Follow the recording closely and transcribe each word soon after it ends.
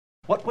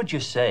What would you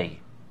say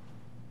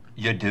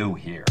you do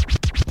here?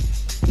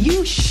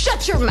 You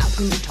shut your mouth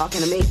when you're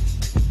talking to me.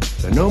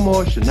 There are no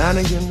more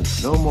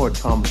shenanigans, no more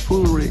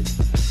tomfoolery,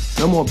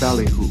 no more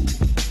ballyhoo.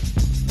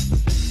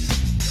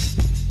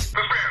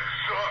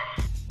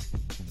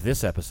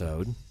 This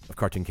episode of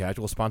Cartoon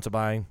Casual is sponsored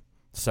by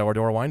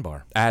Sourdough Wine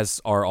Bar. As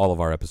are all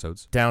of our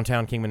episodes.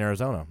 Downtown Kingman,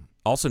 Arizona.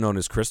 Also known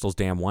as Crystal's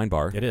Damn Wine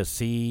Bar. It is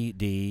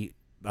CDWB.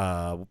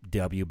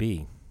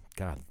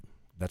 God,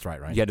 that's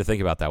right? You had to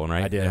think about that one,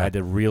 right? I did. Yeah. I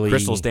did really.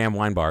 Crystal's Damn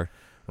Wine Bar.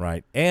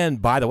 Right.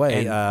 And by the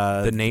way,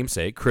 And the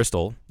namesake,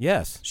 Crystal.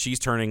 Yes. She's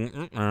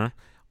turning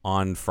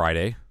on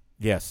Friday.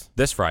 Yes.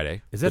 This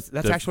Friday. Is that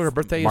that's actually her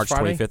birthday? March is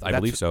Friday? 25th, I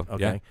believe so.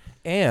 Okay.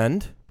 Yeah.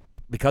 And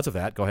because of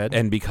that, go ahead.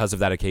 And because of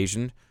that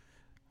occasion,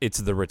 it's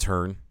the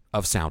return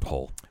of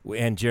Soundhole.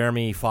 And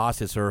Jeremy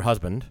Foss is her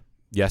husband.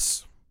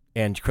 Yes.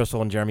 And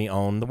Crystal and Jeremy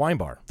own the wine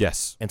bar.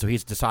 Yes. And so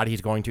he's decided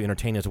he's going to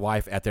entertain his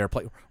wife at their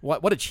place.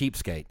 What a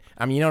cheapskate.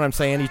 I mean, you know what I'm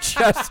saying?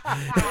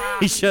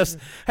 He's just,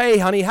 hey,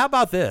 honey, how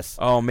about this?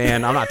 Oh,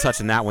 man, I'm not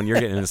touching that one. You're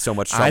getting into so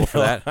much trouble for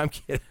that. I'm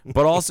kidding.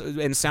 But also,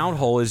 and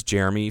Soundhole is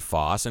Jeremy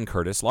Foss and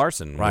Curtis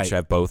Larson, Right. which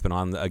have both been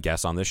on a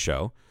guest on this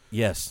show.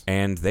 Yes.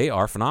 And they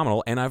are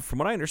phenomenal. And from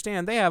what I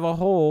understand, they have a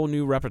whole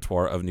new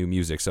repertoire of new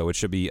music, so it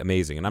should be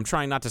amazing. And I'm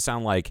trying not to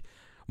sound like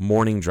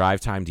morning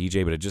drive time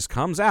DJ, but it just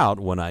comes out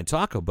when I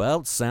talk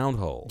about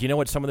Soundhole. Do you know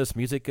what some of this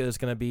music is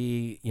going to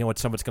be? You know what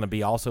some of it's going to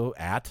be also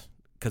at?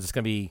 Because it's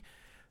going to be,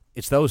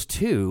 it's those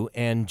two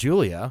and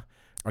Julia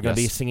are going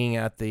to be singing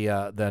at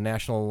the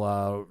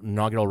National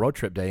Inaugural Road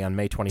Trip Day on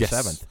May 27th.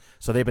 Yes.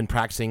 So they've been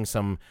practicing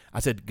some. I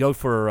said go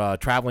for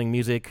traveling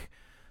music.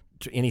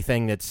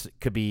 Anything that's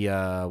could be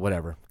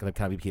whatever, gonna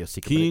kind of be a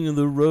secret. King of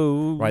the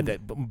Road. Right, that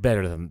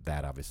better than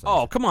that, obviously.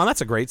 Oh, come on, that's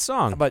a great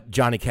song. But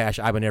Johnny Cash,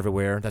 I've been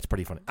everywhere. That's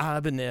pretty funny.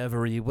 I've been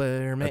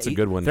everywhere, man. That's a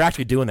good one. They're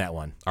actually doing that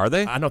one. Are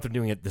they? I don't know if they're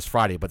doing it this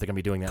Friday, but they're gonna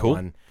be doing that Cool.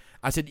 one.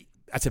 I said,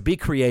 be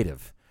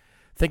creative.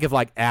 Think of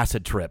like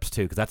acid trips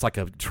too, because that's like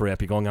a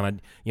trip. You're going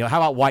on a, how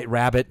about White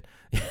Rabbit?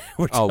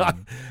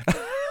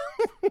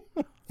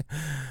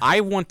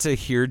 I want to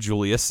hear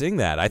Julia sing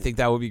that. I think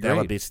that would be great.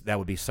 That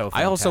would be so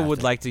fantastic. I also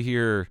would like to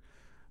hear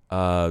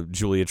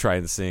Julia try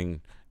and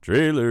sing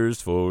 "Trailers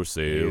for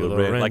Sale."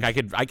 Like I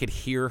could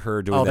hear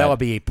her doing that. Oh, that would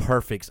be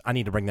perfect. I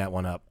need to bring that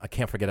one up. I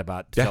can't forget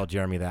about tell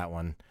Jeremy that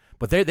one.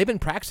 But they've been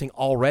practicing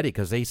already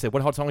because they said,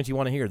 "What hot songs do you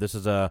want to hear?" This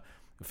is a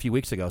few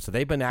weeks ago, so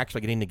they've been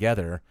actually getting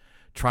together,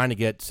 trying to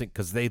get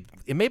because it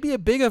may be a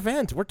big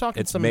event. We're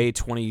talking May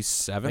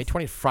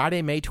 27th,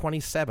 Friday, May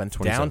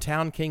 27th,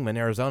 downtown Kingman,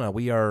 Arizona.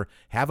 We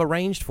have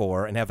arranged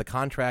for and have the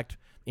contract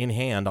in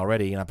hand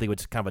already, and I believe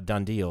it's kind of a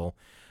done deal.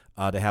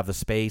 To have the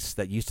space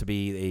that used to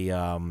be it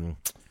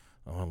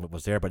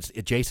was there, but it's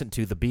adjacent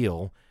to the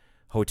Beale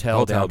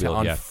Hotel downtown Beale,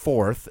 on yeah.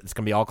 4th. It's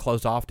going to be all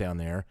closed off down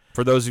there.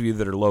 For those of you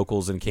that are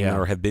locals in Kingman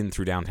or have been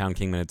through downtown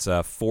Kingman, it's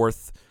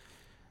 4th.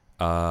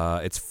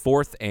 It's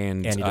 4th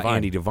and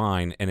Andy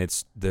Devine, and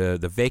it's the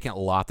vacant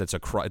lot that's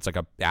it's like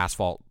a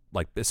asphalt,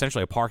 like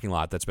essentially a parking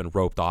lot that's been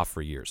roped off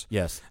for years.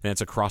 Yes, and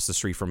it's across the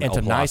street from and El it's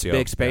a nice Palacio.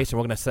 big space, and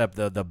we're going to set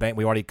up the bank.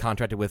 We already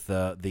contracted with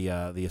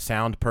the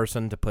sound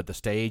person to put the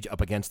stage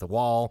up against the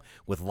wall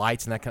with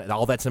lights and that kind of.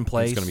 All that's in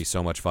place. It's going to be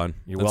so much fun.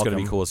 You're It's welcome.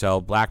 going to be cool as hell.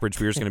 Blackbridge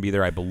Beer is going to be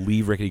there. I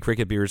believe Rickety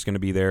Cricket Beer is going to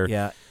be there.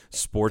 Yeah.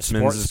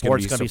 Sportsman's is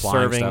going to be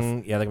serving. stuff.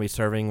 Yeah, they're going to be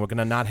serving. We're going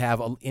to not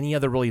have any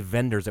other really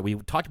vendors that we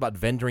talked about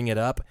vendoring it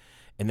up.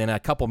 And then a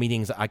couple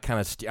meetings, I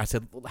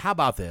said, how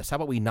about this? How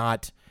about we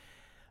not?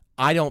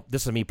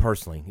 This is me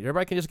personally.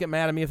 Everybody can just get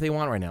mad at me if they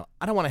want right now.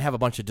 I don't want to have a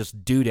bunch of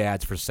just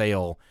doodads for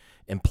sale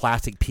in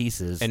plastic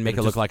pieces. And make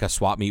it look like a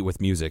swap meet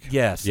with music.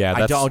 Yes. Yeah,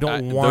 I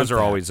don't want those are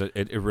that. always,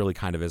 it really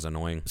kind of is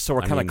annoying. So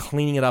we're kind of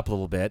cleaning it up a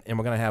little bit, and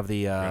we're going to have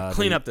the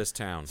clean up this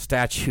town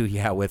statue,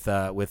 with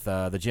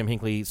the Jim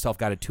Hinckley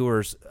self-guided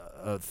tours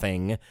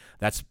thing.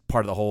 That's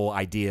part of the whole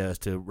idea is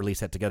to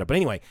release that together. But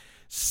anyway,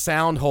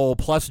 Soundhole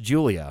plus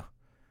Julia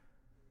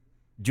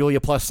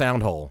plus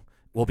Soundhole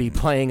will be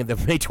playing the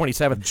May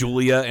 27th.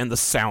 Julia and the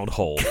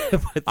Soundhole.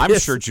 I'm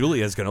sure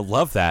Julia is going to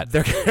love that.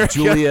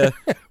 Julia,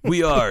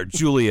 we are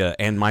Julia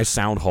and my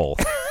Soundhole.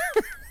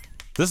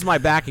 This is my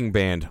backing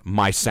band,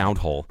 my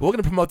Soundhole. We're going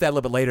to promote that a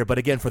little bit later, but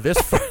again, for this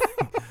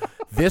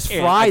this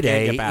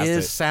Friday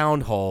is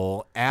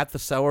Soundhole at the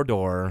Cellar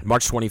Door.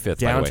 March 25th,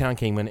 downtown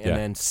Kingman. Yeah. And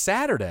then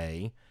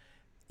Saturday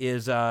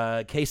is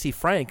Casey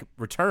Frank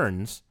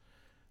returns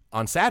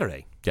on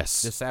Saturday.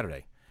 Yes. This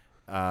Saturday.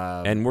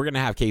 And we're going to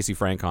have Casey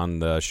Frank on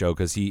the show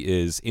because he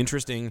is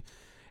interesting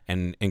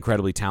and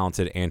incredibly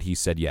talented, and he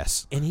said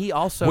yes. And he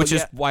also... Which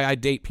is why I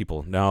date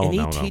people. And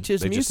he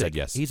teaches They music. just said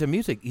yes. He's a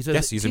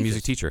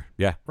music teacher.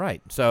 Yeah.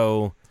 Right.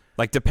 So...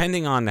 Like,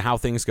 depending on how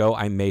things go,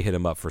 I may hit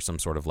him up for some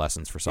sort of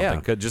lessons for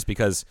something, just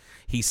because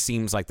he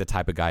seems like the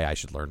type of guy I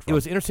should learn from. It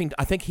was interesting.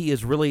 I think he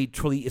is really,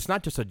 truly, it's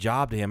not just a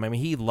job to him. I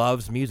mean, he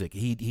loves music.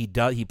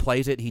 He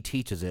plays it, he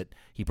teaches it,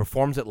 he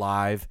performs it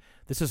live.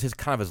 This is his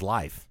kind of his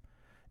life.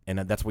 And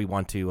that's what we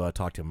want to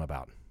talk to him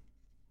about.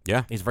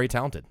 Yeah. He's very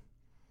talented.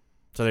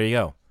 So there you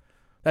go.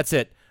 That's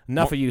it.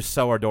 Enough of you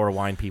sourdough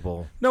wine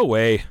people. No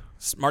way.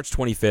 March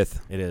 25th.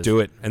 It is. Do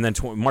it. And then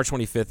March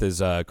 25th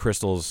is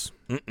Crystal's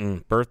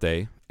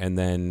birthday. And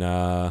then...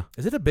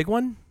 is it a big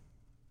one?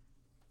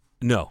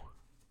 No.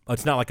 Oh,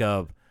 it's not like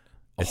a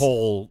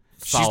whole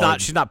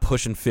solid... She's not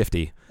pushing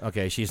 50.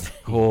 Okay, she's...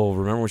 Oh,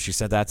 remember when she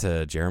said that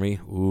to Jeremy?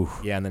 Ooh.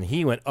 Yeah, and then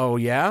he went, oh,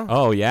 yeah?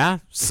 Oh, yeah?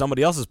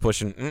 Somebody else is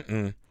pushing.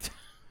 And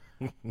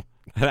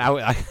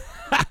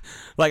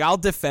like, I'll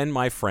defend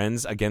my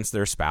friends against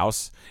their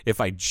spouse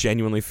if I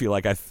genuinely feel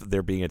like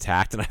they're being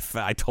attacked. And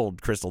I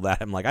told Crystal that.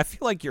 I'm like, I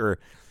feel like you're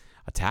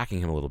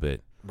attacking him a little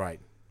bit. Right.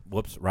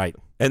 Whoops, right.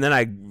 And then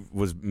I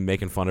was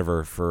making fun of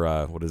her for,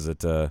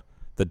 the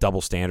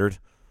double standard.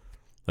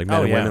 Like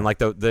men and women, like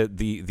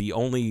the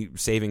only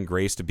saving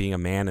grace to being a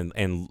man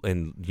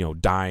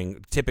and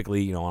dying,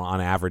 typically,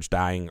 on average,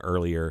 dying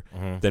earlier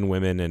than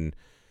women and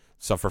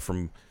suffer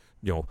from,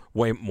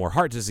 way more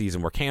heart disease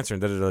and more cancer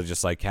and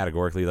just like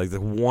categorically, like the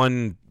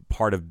one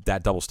part of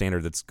that double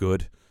standard that's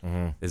good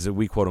is that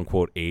we quote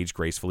unquote age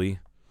gracefully.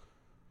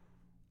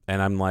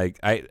 And I'm like,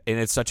 and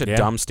it's such a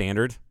dumb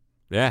standard.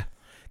 Yeah.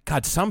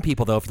 God, some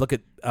people though, if you look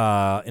at,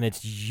 and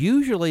it's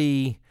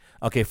usually,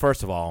 okay,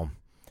 first of all,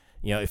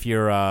 if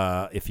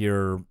you're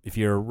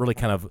really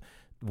kind of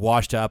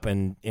washed up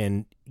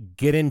and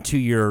get into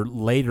your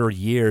later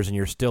years and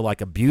you're still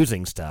like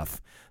abusing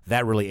stuff,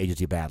 that really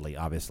ages you badly,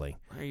 obviously.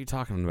 Why are you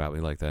talking about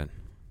me like that?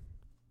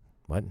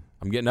 What?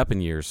 I'm getting up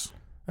in years.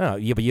 Oh,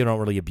 yeah, but you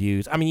don't really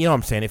abuse. I mean, you know what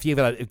I'm saying? If you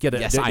get a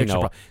yes, I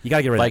know. You got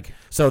to get rid of it.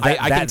 So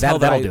I can tell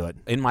that'll do it.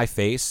 In my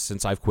face,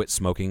 since I've quit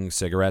smoking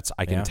cigarettes,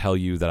 I can tell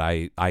you that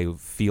I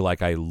feel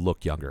like I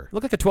look younger.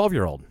 Look like a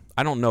 12-year-old.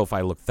 I don't know if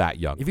I look that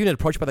young. Have you been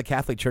approached by the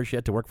Catholic Church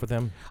yet to work with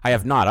them? I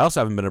have not. I also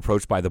haven't been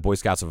approached by the Boy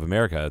Scouts of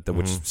America,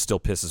 which still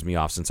pisses me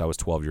off since I was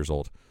 12 years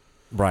old.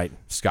 Right.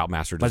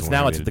 Scoutmaster but doesn't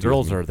now want it's to the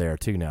girls are there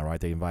too now, right?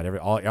 They invite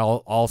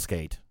all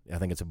skate. I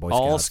think it's a Boy Scouts.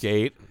 All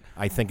skate.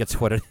 I think it's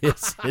what it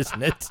is,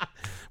 isn't it?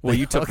 Well,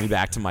 you took me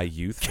back to my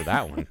youth for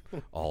that one.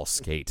 All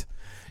skate.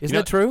 Isn't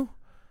that true?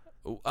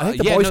 I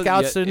think the Boy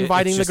Scouts are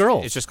inviting the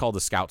girls. It's just called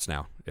the Scouts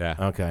now. Yeah.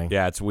 Okay.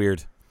 Yeah, it's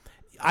weird.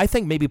 I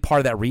think maybe part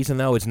of that reason,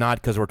 though, is not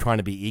because we're trying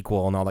to be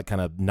equal and all that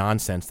kind of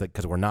nonsense,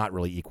 because we're not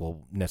really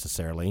equal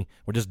necessarily.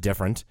 We're just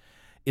different.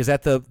 Is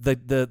that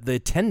the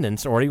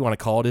attendance, or what you want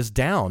to call it, is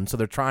down. So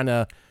they're trying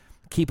to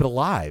keep it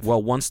alive.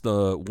 Well, once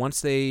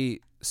they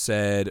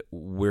said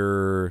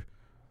we're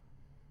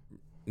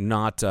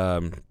not,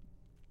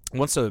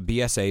 once the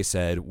BSA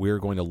said we're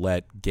going to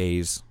let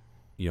gays,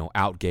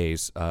 out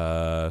gays, be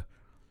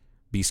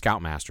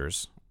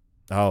Scoutmasters.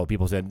 Oh,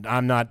 people said,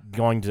 I'm not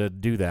going to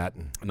do that.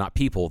 Not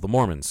people, the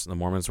Mormons. The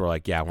Mormons were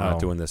like, yeah, we're not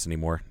doing this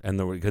anymore. And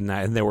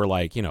they were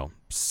like,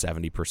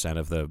 70%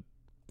 of the,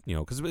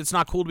 because it's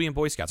not cool to be in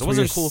Boy Scouts. It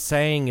wasn't cool. What you're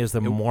saying is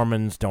the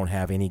Mormons don't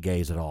have any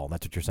gays at all.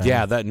 That's what you're saying?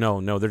 Yeah,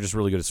 no, they're just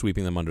really good at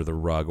sweeping them under the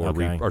rug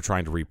or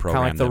trying to reprogram them. Kind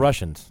of like the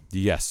Russians.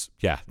 Yes,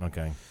 yeah.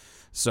 Okay.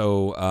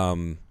 So,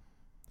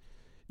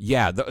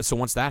 so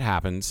once that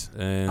happened...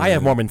 I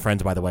have Mormon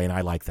friends, by the way, and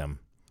I like them.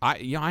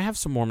 I have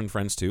some Mormon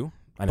friends, too.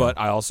 But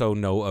I also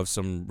know of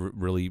some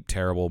really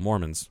terrible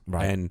Mormons,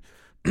 right?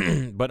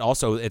 And but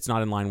also it's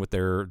not in line with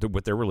their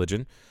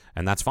religion,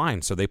 and that's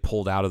fine. So they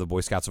pulled out of the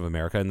Boy Scouts of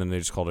America, and then they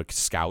just called it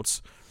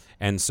Scouts,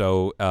 and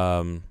so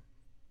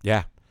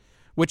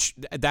which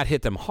that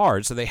hit them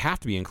hard. So they have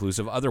to be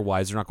inclusive,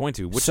 otherwise they're not going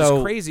to. Which is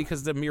crazy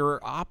because the mirror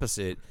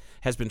opposite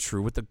has been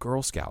true with the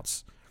Girl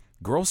Scouts.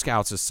 Girl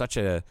Scouts is such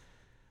a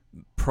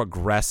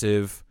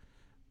progressive,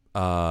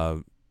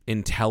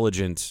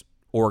 intelligent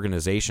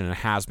organization, and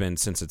has been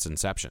since its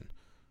inception.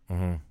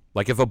 Mm-hmm.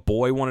 Like if a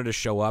boy wanted to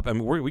show up, I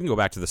mean, we can go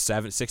back to the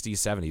 60s,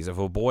 70s. If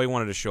a boy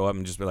wanted to show up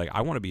and just be like,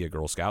 I want to be a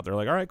Girl Scout, they're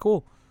like, all right,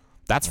 cool.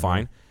 That's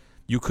fine.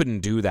 You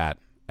couldn't do that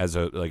as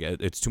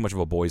it's too much of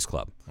a boys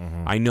club.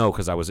 Mm-hmm. I know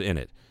because I was in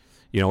it.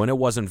 And it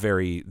wasn't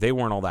they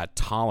weren't all that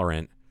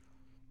tolerant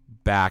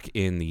back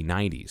in the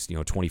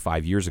 90s,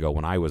 25 years ago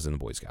when I was in the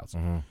Boy Scouts.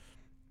 Mm-hmm.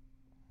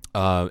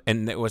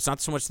 And it was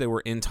not so much they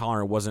were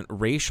intolerant, it wasn't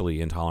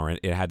racially intolerant.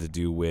 It had to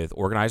do with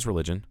organized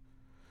religion,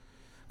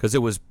 because it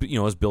was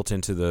built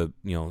into the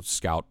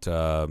Scout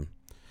the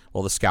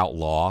Scout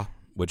law,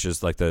 which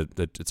is like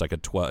it's like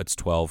it's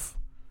 12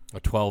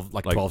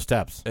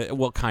 steps.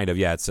 Well, kind of,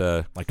 yeah. It's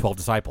like 12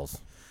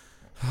 disciples.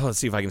 Let's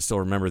see if I can still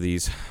remember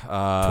these.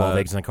 12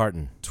 eggs in a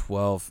carton.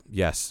 12,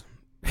 yes.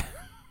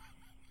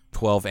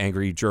 12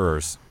 angry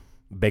jurors.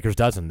 Baker's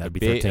dozen. That'd be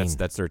 13.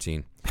 That's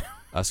 13.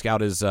 A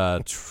Scout is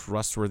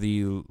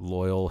trustworthy,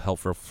 loyal,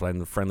 helpful,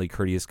 friendly,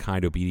 courteous,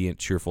 kind, obedient,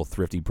 cheerful,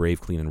 thrifty,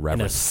 brave, clean, and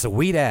reverent. And a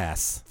sweet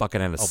ass.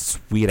 Fucking and a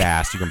sweet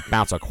ass. You can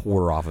bounce a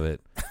quarter off of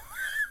it.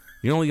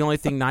 The only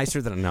thing nicer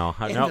than nope.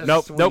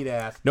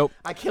 Ass. Nope.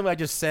 I can't believe I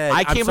just said.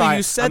 I can't believe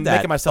you said I'm that.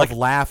 Making myself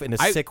laugh in a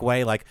sick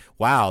way. Like,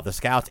 wow, the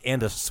Scouts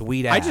and a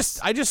sweet ass.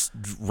 I just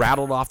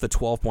rattled off the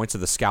 12 points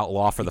of the Scout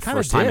law for the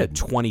first time in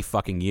 20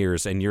 fucking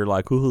years, and you're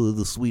like, ooh,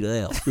 the sweet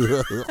ass.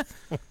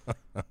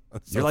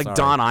 You're like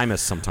Don Imus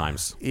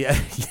sometimes. Yeah,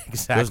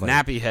 exactly. Those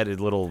nappy-headed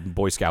little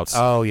Boy Scouts.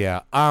 Oh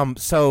yeah.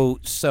 So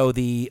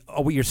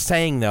what you're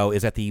saying though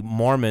is that the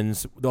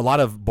Mormons, a lot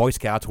of Boy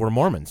Scouts were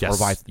Mormons. Yes. Or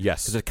vice,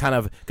 yes.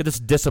 Because it's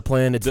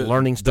discipline. It's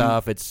learning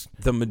stuff. It's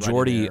the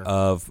majority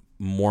of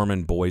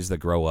Mormon boys that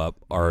grow up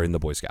are in the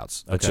Boy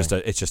Scouts. Okay.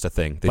 It's just a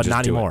thing. They but just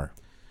not do anymore.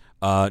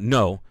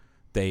 No.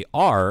 They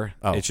are.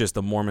 Oh. It's just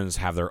the Mormons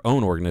have their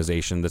own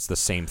organization that's the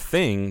same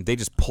thing. They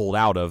just pulled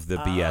out of the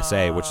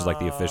BSA, which is like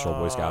the official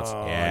Boy Scouts.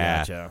 Yeah.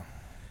 Gotcha.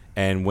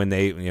 And when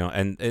they,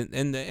 and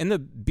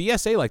the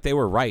BSA, like they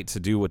were right to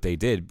do what they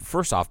did.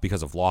 First off,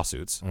 because of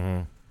lawsuits.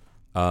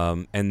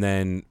 Mm-hmm. And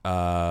then,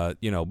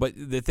 but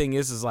the thing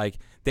is like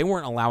they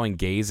weren't allowing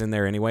gays in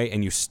there anyway,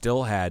 and you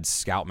still had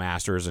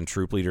scoutmasters and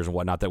troop leaders and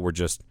whatnot that were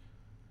just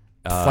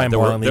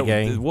flamboyantly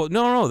gay. Well,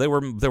 no, they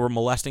were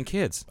molesting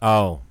kids.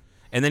 Oh.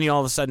 And then you all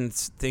of a sudden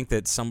think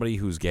that somebody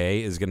who's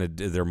gay is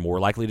they're more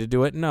likely to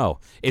do it. No,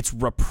 it's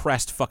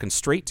repressed fucking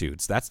straight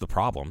dudes. That's the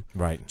problem.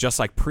 Right. Just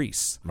like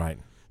priests. Right.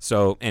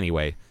 So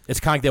anyway, it's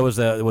kind of like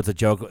there was a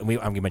joke. We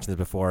mentioned this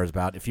before. Is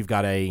about if you've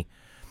got the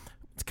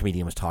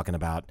comedian was talking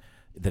about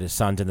that his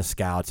son's in the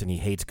Scouts and he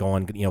hates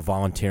going,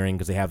 volunteering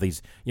because they have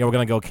these, we're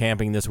going to go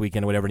camping this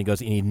weekend or whatever. And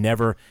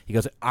he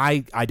goes,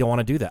 I don't want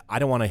to do that. I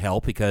don't want to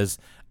help because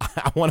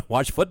I want to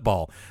watch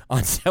football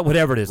on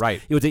whatever it is.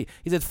 Right. He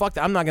said, fuck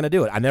that. I'm not going to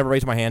do it. I never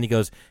raised my hand. He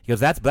goes,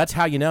 that's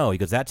how you know. He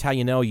goes, that's how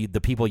you know the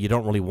people you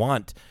don't really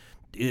want,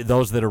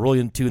 those that are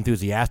really too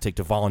enthusiastic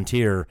to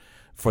volunteer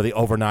for the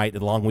overnight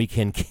and long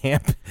weekend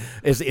camp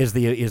is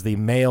the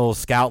male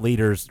scout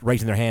leaders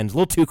raising their hands a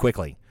little too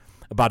quickly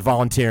about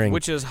volunteering,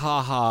 which is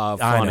funny.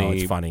 I know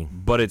it's funny,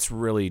 but it's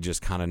really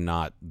just kind of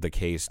not the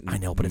case. I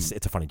know, but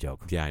it's a funny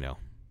joke. Yeah, I know.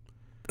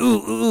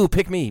 Ooh,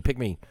 pick me.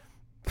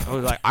 I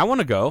was like, I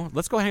want to go.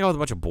 Let's go hang out with a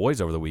bunch of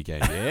boys over the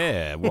weekend.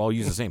 Yeah, we'll all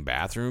use the same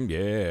bathroom.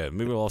 Yeah,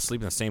 maybe we'll all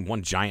sleep in the same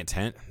one giant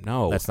tent.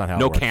 No, that's not how.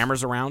 No it works.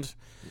 Cameras around.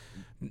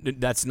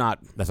 That's not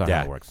how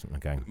it works.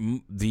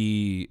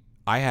 Okay.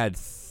 I had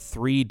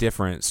 3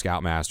 different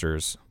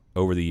scoutmasters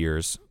over the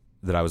years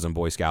that I was in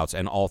Boy Scouts,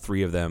 and all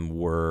 3 of them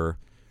were.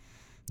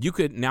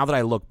 Now that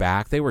I look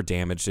back, they were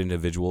damaged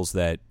individuals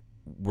that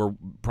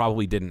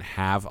probably didn't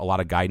have a lot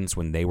of guidance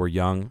when they were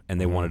young,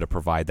 and they wanted to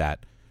provide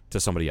that to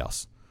somebody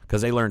else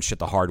because they learned shit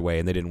the hard way,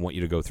 and they didn't want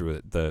you to go through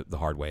it the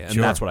hard way, and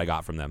that's what I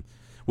got from them.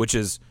 Which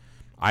is,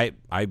 I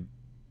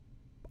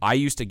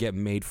used to get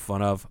made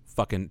fun of,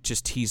 fucking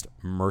just teased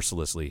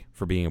mercilessly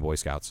for being in Boy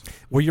Scouts.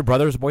 Were your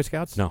brothers Boy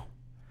Scouts? No.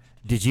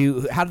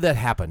 How did that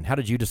happen? How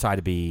did you decide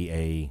to be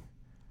a?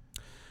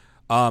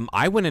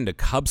 I went into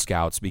Cub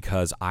Scouts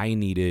because I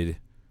needed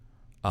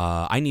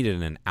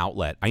an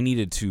outlet. I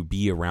needed to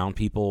be around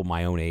people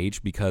my own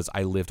age because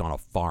I lived on a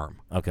farm.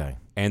 Okay.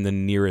 And the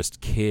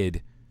nearest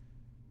kid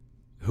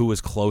who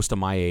was close to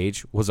my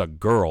age was a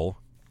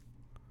girl,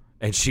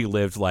 and she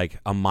lived like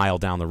a mile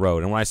down the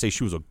road. And when I say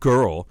she was a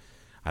girl,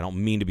 I don't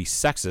mean to be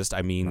sexist.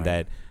 I mean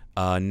that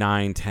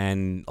 9,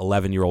 10,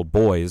 11-year-old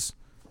boys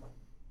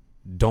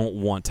don't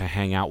want to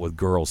hang out with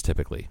girls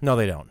typically. No,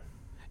 they don't.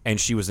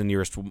 And she was the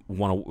nearest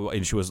one,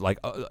 and she was like,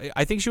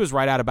 I think she was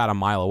right at about a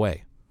mile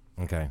away.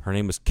 Okay. Her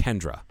name was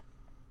Kendra.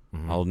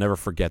 Mm-hmm. I'll never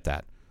forget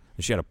that.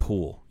 And she had a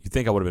pool. You'd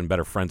think I would have been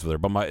better friends with her,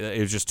 but it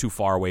was just too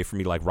far away for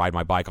me to like ride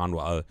my bike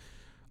on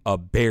a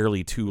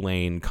barely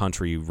 2-lane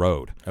country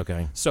road.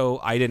 Okay. So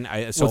I didn't.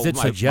 Was it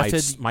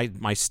suggested? My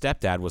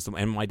stepdad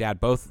and my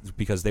dad both,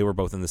 because they were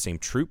both in the same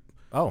troop.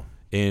 Oh.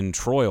 In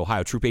Troy,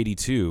 Ohio, Troop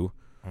 82.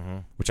 Mm-hmm.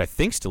 Which I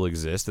think still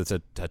exists. It's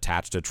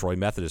attached to Troy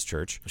Methodist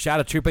Church. Shout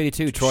out to Troop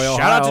 82, Troy, Ohio.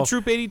 Shout out to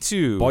Troop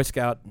 82. Boy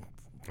Scout.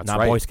 That's not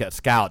right. Boy Scout.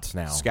 Scouts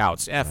now.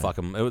 Scouts. Fuck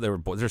them.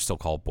 They're still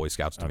called Boy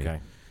Scouts to me. Okay.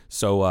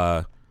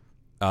 So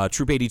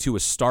Troop 82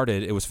 was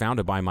started. It was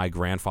founded by my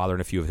grandfather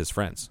and a few of his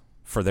friends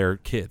for their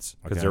kids.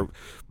 Okay.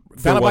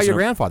 Founded by your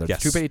grandfather.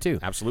 Yes. Troop 82.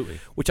 Absolutely.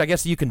 Which I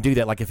guess you can do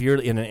that. Like if you're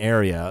in an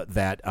area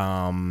that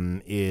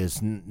is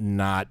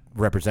not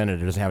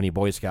represented, or doesn't have any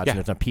Boy Scouts, and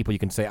there's some people, you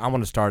can say, I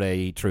want to start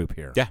a troop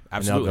here. Yeah,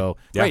 absolutely. And they'll go,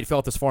 great, fill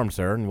out this form,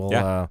 sir, and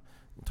we'll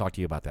talk to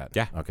you about that.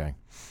 Yeah. Okay.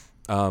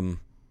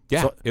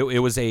 Yeah, So, it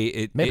was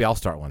a... maybe I'll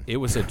start one. It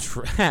was a...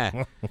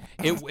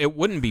 it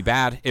wouldn't be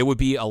bad. It would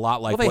be a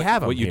lot like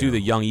what you do the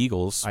Young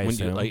Eagles.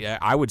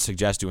 I would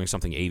suggest doing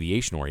something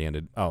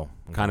aviation-oriented. Oh. Okay.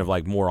 Kind of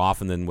like more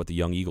often than what the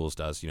Young Eagles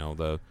does,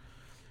 the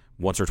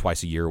once or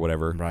twice a year or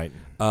whatever. Right.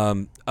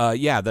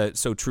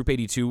 So Troop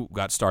 82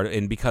 got started,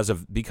 and because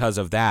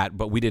of that,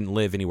 but we didn't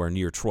live anywhere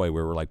near Troy.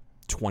 We were like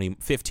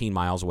 15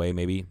 miles away,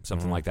 maybe,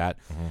 something like that,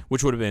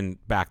 which would have been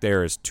back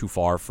there is too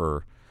far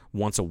for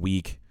once a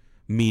week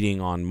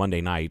meeting on Monday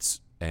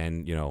nights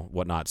and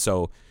whatnot.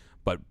 So,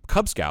 but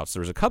Cub Scouts, there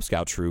was a Cub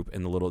Scout troop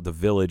in the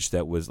village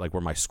that was like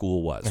where my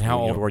school was. And how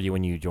old were you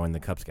when you joined the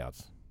Cub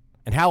Scouts?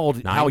 And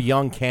how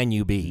young can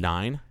you be?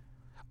 9,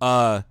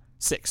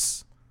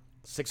 6.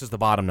 6 is the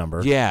bottom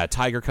number. Yeah,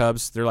 Tiger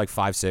Cubs, they're like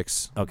 5,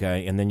 6.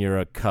 Okay, and then you're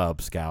a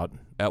Cub Scout.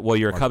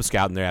 You're a Cub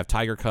Scout, and they have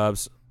Tiger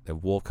Cubs, they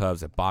have Wolf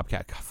Cubs, they have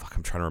Bobcat. God, fuck,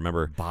 I'm trying to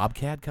remember.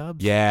 Bobcat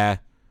Cubs? Yeah.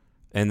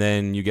 And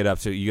then you get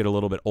a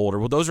little bit older.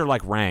 Well, those are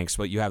like ranks,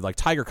 but you have like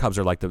Tiger Cubs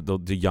are like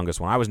the youngest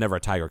one. I was never a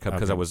Tiger Cub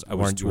because I was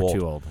too old.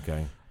 Too old.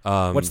 Okay.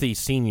 What's the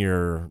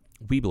senior?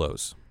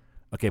 Webelos.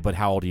 Okay, but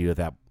how old are you at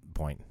that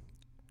point?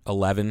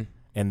 11.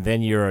 And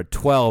then you're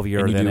 12.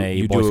 You're then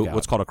a Boy Scout.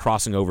 What's called a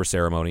crossing over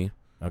ceremony.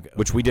 Okay.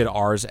 Which we did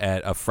ours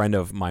at a friend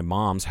of my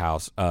mom's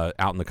house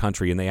out in the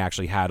country, and they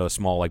actually had a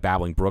small like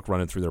babbling brook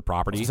running through their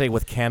property. Say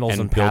with candles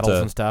and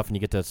paddles and stuff, and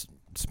you get to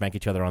spank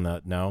each other on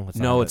the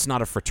it's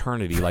not a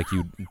fraternity like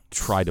you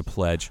tried to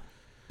pledge.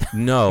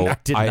 No, I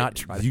did not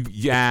try.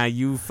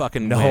 You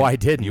fucking no, went. I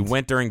didn't. You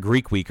went during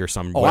Greek week or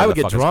something. Oh, I would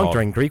get drunk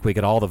during Greek week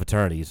at all the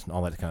fraternities and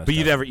all that kind of but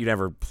stuff. But you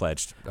never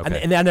pledged.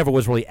 Okay. And that never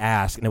was really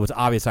asked, and it was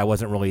obvious I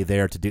wasn't really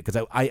there to do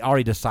because I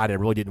already decided I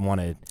really didn't want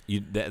to.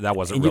 That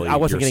wasn't really. I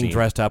wasn't your getting scene.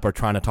 dressed up or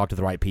trying to talk to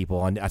the right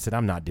people, and I said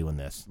I'm not doing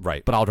this.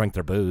 Right. But I'll drink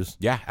their booze.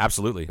 Yeah,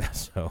 absolutely.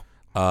 So.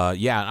 So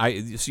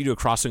you do a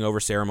crossing over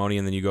ceremony,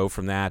 and then you go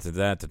from that to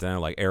that to then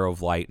like arrow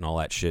of light and all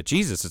that shit.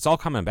 Jesus, it's all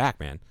coming back,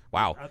 man.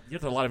 Wow,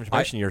 there's a lot of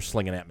information you're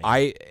slinging at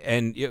me.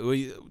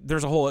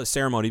 There's a whole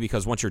ceremony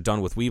because once you're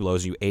done with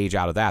Webelos, you age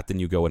out of that, then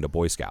you go into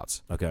Boy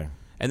Scouts. Okay.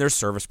 And there's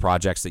service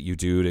projects that you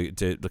do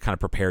to kind of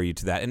prepare you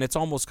to that, and it's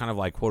almost kind of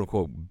like quote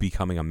unquote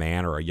becoming a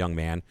man or a young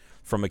man.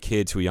 From a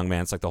kid to a young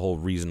man, it's like the whole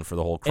reason for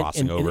the whole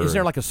crossing over. And is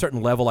there like a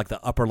certain level, like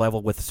the upper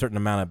level, with a certain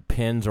amount of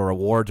pins or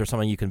awards or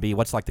something you can be?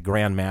 What's like the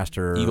Grand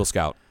Master? Eagle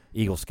Scout.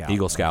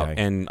 Okay.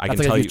 And I can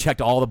tell you, you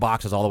checked all the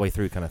boxes all the way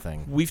through, kind of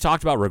thing. We've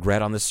talked about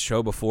regret on this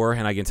show before,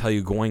 and I can tell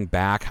you, going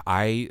back,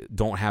 I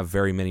don't have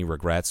very many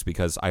regrets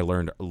because I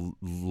learned a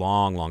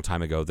long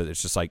time ago that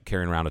it's just like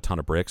carrying around a ton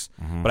of bricks.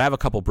 Mm-hmm. But I have a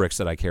couple bricks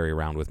that I carry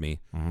around with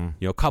me.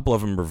 Mm-hmm. A couple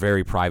of them are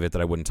very private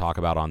that I wouldn't talk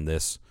about on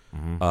this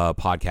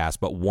podcast,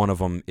 but one of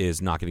them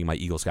is not getting my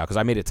Eagle Scout because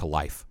I made it to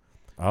life.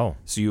 Oh,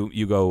 so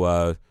you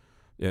go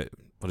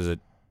what is it?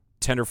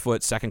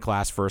 Tenderfoot, second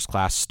class, first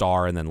class,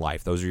 star, and then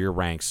life. Those are your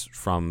ranks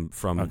from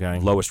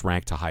lowest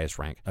rank to highest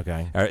rank.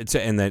 Okay.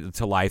 And then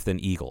to life, then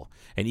Eagle.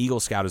 And Eagle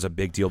Scout is a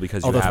big deal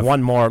because there's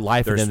one more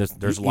life, and then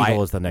there's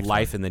Eagle is the next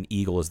life, one. And then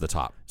Eagle is the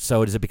top.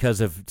 So is it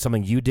because of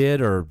something you did,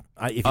 or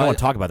if you want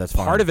to talk about that, that's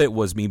fine. Part of it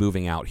was me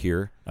moving out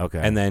here. Okay.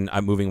 And then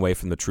I'm moving away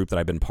from the troop that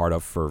I've been part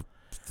of for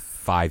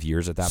 5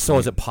 years at that point. So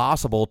is it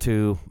possible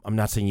to? I'm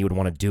not saying you would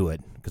want to do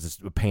it because it's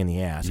a pain in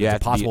the ass. Yeah, is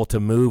it possible to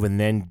move and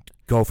then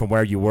go from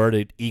where you were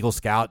to Eagle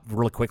Scout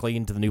really quickly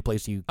into the new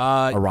place you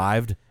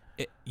arrived?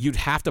 You'd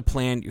have to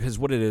plan, because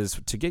what it is,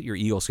 to get your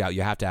Eagle Scout,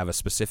 you have to have a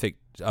specific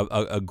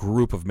a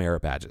group of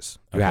merit badges.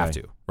 You have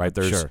to, right?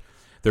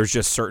 There's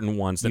just certain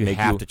ones that you make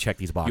have to check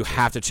these boxes. You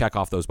have to check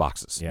off those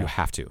boxes. Yeah. You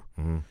have to.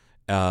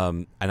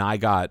 Mm-hmm. And I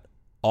got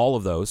all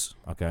of those.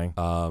 Okay.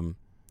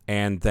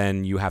 And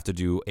then you have to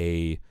do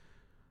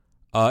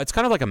it's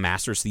kind of like a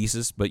master's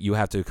thesis, but you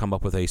have to come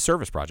up with a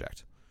service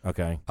project.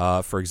 Okay.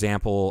 For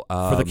example,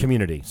 for the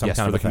community. For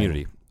the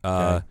community.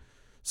 Okay.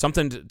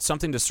 Something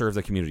to serve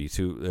the community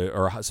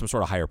or some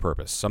sort of higher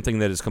purpose. Something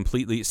that is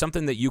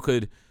something that you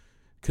could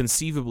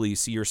conceivably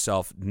see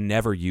yourself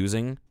never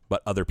using,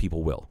 but other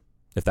people will,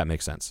 if that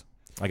makes sense.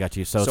 I got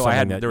you. So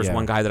there was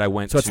one guy that I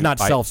went to. So it's not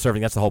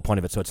self-serving. That's the whole point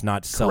of it. So it's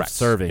not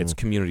self-serving. It's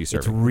community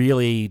serving. It's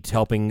really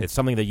helping. It's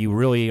something that you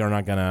really are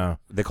not going to.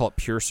 They call it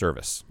pure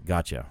service.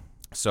 Gotcha.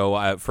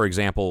 So, for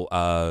example,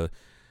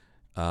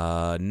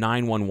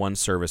 911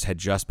 service had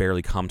just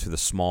barely come to the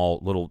small,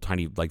 little,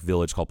 tiny like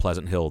village called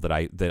Pleasant Hill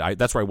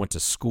that's where I went to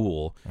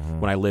school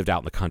when I lived out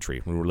in the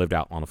country, when we lived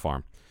out on the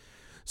farm.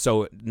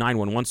 So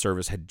 911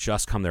 service had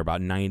just come there about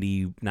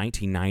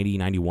 1990,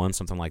 91,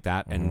 something like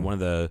that. And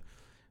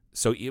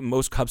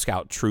most Cub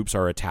Scout troops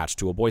are attached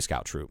to a Boy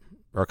Scout troop,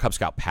 or a Cub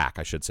Scout pack,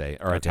 I should say,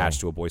 are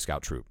attached to a Boy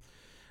Scout troop.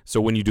 So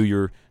when you do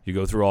you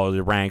go through all of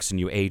the ranks and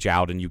you age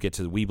out and you get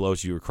to the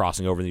Webelos, you're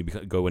crossing over and you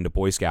go into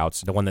Boy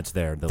Scouts. The one that's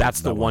there.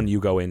 That's the one you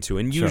go into.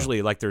 And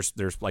usually, like there's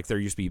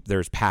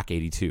Pack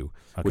 82,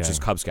 which is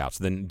Cub Scouts.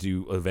 Then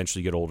you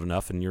eventually get old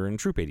enough and you're in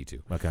Troop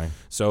 82. Okay.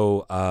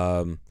 So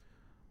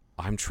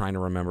I'm trying to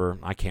remember.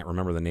 I can't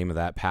remember the name of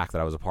that pack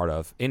that I was a part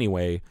of.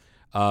 Anyway,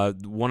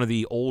 one of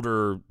the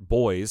older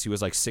boys, he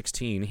was like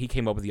 16, he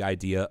came up with the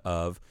idea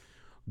of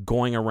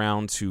going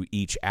around to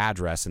each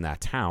address in that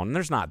town. And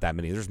there's not that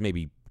many. There's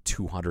maybe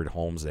 200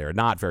 homes there.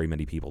 Not very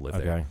many people live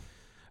there.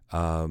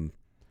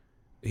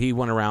 He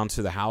went around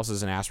to the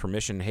houses and asked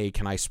permission. Hey,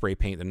 can I spray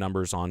paint the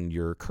numbers on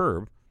your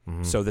curb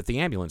so that the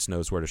ambulance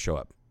knows where to show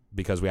up?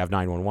 Because we have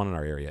 911 in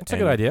our area. That's a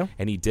good idea.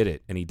 And he did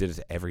it. And he did it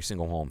to every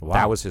single home. Wow.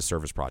 That was his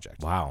service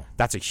project. Wow.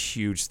 That's a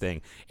huge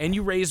thing. And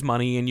you raise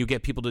money and you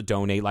get people to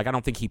donate. Like, I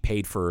don't think he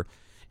paid for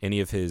any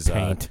of his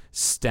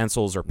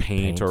stencils or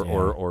paint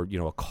or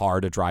a car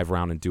to drive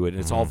around and do it. And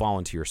it's all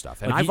volunteer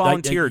stuff. And I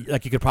volunteered.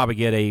 Like you could probably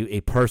get a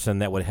person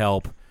that would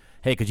help.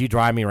 Hey, could you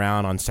drive me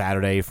around on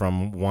Saturday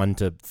from 1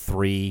 to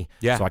 3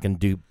 so I can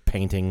do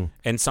painting?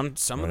 And some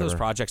of those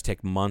projects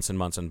take months and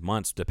months and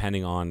months,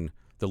 depending on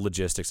the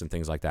logistics and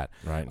things like that.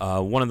 Right.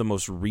 One of the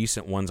most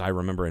recent ones I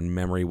remember in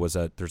memory was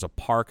there's a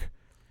park.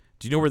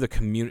 Do you know where the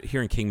community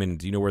here in Kingman?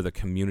 Do you know where the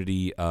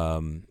community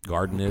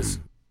garden is?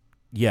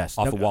 Yes,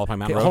 off of Wallapai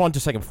Mountain Road. Hold on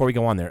just a second before we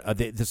go on there.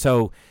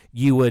 So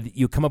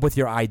you come up with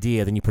your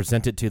idea, then you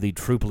present it to the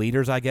troop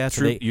leaders, I guess,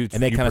 and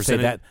they kind of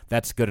say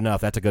that's good enough.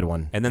 That's a good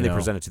one, and then they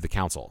present it to the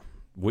council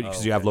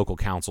because you have local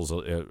councils.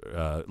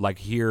 Like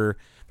here,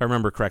 if I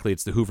remember correctly,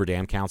 it's the Hoover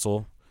Dam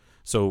Council.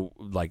 So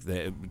like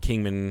the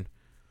Kingman,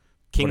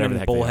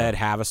 Bullhead,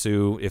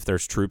 Havasu, if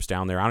there's troops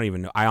down there, I don't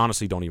even know. I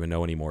honestly don't even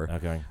know anymore.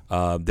 Okay.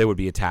 They would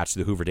be attached to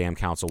the Hoover Dam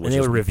Council, which and they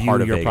would is review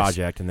part of your Vegas.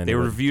 project, and then they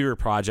would review your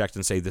project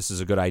and say this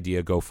is a good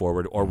idea, go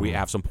forward, or we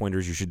have some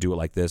pointers, you should do it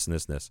like this and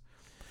this and this.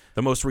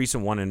 The most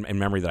recent one in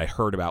memory that I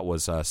heard about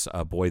was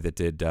a boy that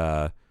did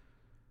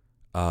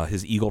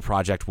his Eagle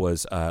project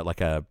was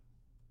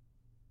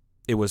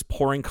it was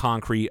pouring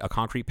a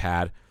concrete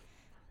pad,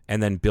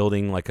 and then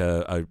building like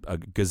a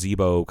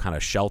gazebo kind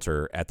of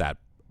shelter at that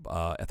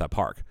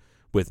park,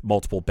 with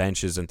multiple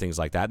benches and things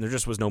like that. And there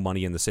just was no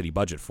money in the city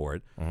budget for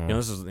it.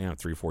 This is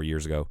 3-4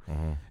 years ago.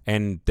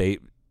 And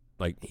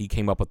he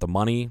came up with the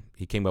money.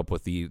 He came up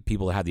with the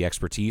people that had the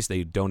expertise.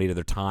 They donated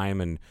their time.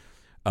 And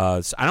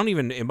so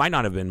it might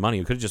not have been money.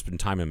 It could have just been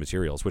time and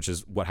materials, which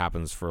is what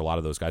happens for a lot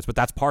of those guys. But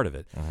that's part of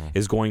it,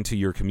 is going to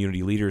your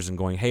community leaders and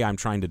going, hey, I'm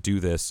trying to do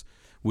this.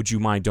 Would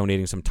you mind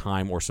donating some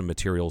time or some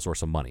materials or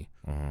some money?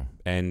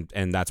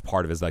 And that's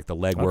part of it, is like the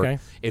legwork. Okay.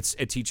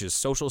 It teaches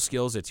social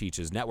skills. It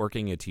teaches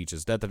networking. It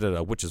teaches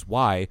which is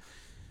why,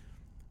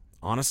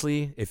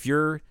 honestly, if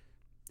you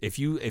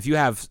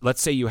have,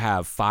 let's say you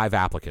have 5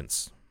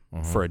 applicants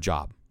for a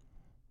job,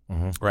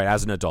 right?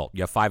 As an adult,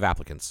 you have 5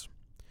 applicants,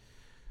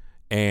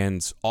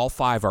 and all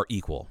 5 are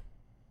equal.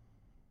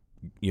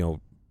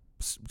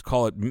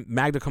 Call it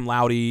magna cum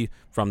laude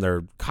from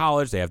their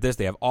college. They have this.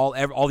 They have all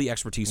the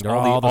expertise,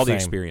 all the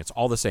experience,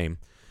 all the same.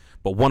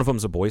 But one of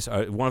them's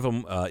one of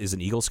them is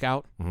an Eagle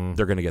Scout.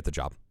 They're going to get the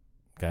job.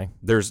 Okay.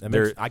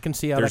 I can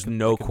see how there's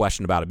no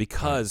question about it,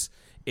 because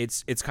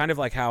it's kind of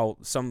like how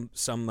some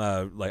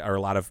or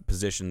a lot of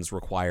positions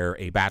require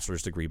a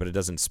bachelor's degree, but it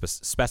doesn't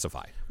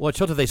specify. Well, it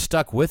shows that they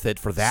stuck with it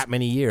for that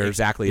many years.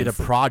 Exactly. Did a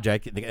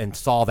project and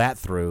saw that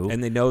through.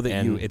 And they know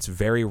that it's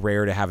very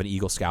rare to have an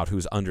Eagle Scout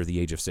who's under the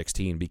age of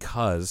 16,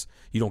 because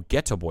you don't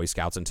get to Boy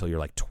Scouts until you're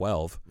like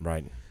 12.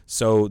 Right.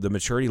 So the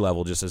maturity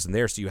level just isn't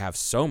there. So you have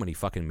so many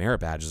fucking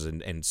merit badges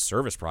and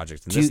service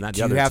projects and this and that.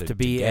 Do you have to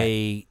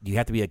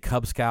be a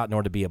Cub Scout in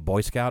order to be a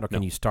Boy Scout, or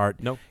can you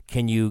start? No.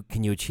 Can you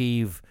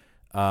achieve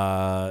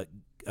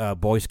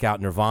Boy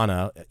Scout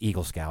Nirvana,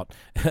 Eagle Scout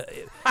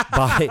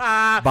by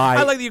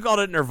I like that you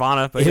called it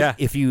Nirvana, but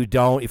if you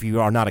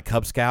are not a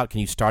Cub Scout, can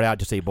you start out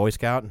just a Boy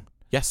Scout?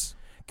 Yes.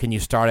 Can you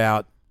start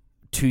out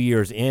 2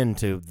 years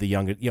into the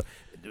younger?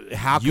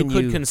 How can you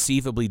could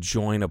conceivably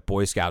join a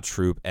Boy Scout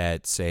troop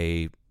at,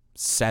 say,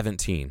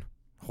 17?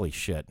 Holy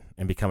shit!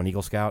 And become an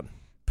Eagle Scout?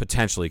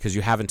 Potentially, because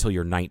you have until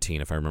you're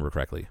 19, if I remember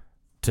correctly,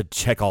 to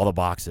check all the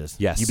boxes.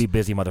 Yes. You'd be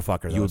busy,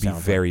 motherfucker. You would be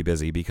very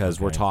busy, because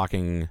we're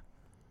talking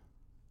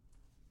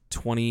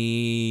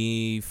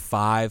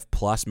 25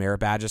 plus merit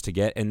badges to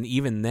get, and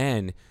even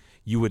then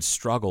you would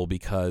struggle,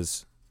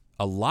 because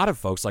a lot of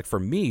folks, like for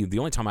me, the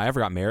only time I ever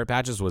got merit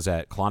badges was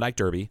at Klondike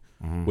Derby,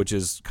 which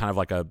is kind of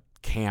like a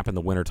camp in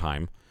the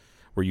wintertime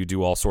where you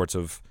do all sorts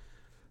of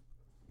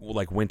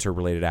like winter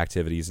related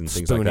activities and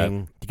things like that. Do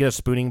you get a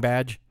spooning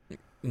badge?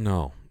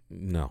 No.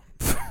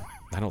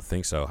 I don't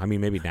think so. I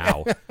mean, maybe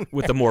now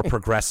with the more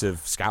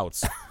progressive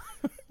scouts.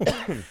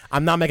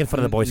 I'm not making fun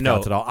of the Boy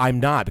Scouts at all. I'm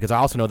not, because I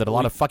also know that a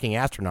lot of fucking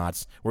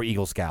astronauts were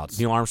Eagle Scouts.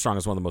 Neil Armstrong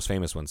is one of the most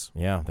famous ones.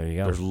 Yeah, there you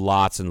go. There's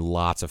lots and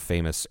lots of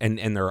famous,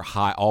 and they're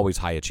always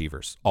high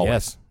achievers.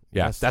 Always.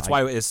 Yes. That's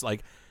why it's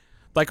like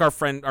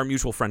our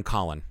mutual friend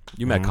Colin.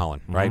 You met Colin,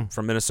 right?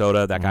 From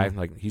Minnesota. That guy,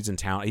 like, he's in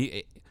town.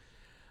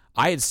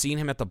 I had seen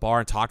him at the bar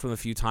and talked to him a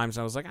few times,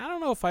 and I was like, I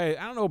don't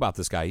know about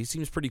this guy. He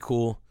seems pretty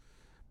cool.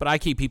 But I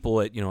keep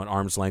people at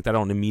arm's length. I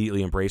don't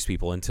immediately embrace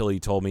people until he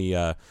told me.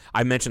 I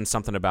mentioned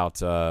something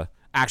about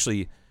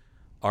actually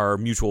our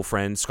mutual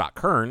friend Scott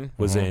Kern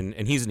was in,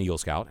 and he's an Eagle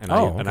Scout. And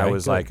I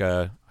was good. Like,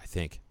 I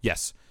think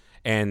yes,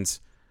 and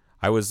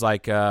I was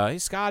like, hey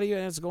Scotty,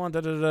 how's it going?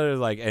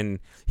 Like, and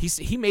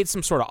he made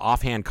some sort of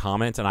offhand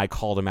comment, and I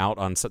called him out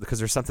on something, because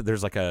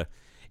there's like a.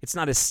 It's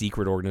not a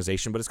secret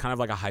organization, but it's kind of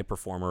like a high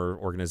performer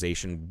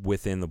organization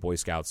within the Boy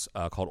Scouts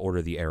called Order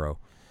of the Arrow.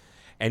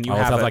 And you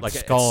have like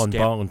Skull and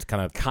Bones,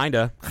 kind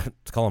of.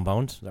 Skull and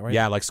Bones, is that right?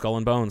 Yeah, like Skull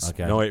and Bones.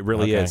 Okay. No, it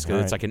really is,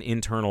 because it's like an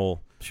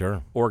internal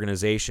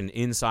organization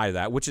inside of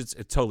that, which is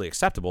totally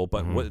acceptable.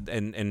 But what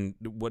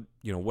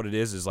it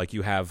is like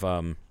you have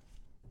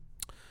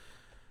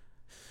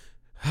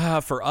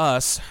for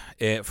us,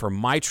 for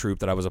my troop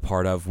that I was a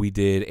part of, we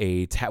did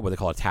what they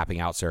call a tapping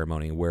out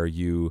ceremony, where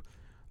you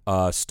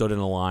stood in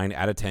a line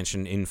at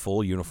attention in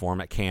full uniform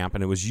at camp,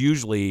 and it was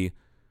usually.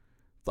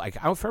 Like,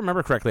 if I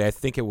remember correctly, I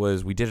think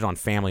we did it on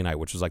family night,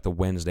 which was like the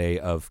Wednesday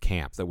of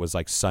camp. That was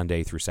like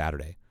Sunday through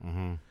Saturday.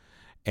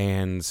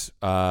 And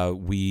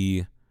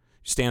we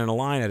stand in a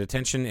line at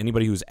attention.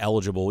 Anybody who's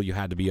eligible, you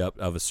had to be up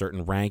of a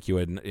certain rank. You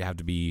had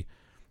to be,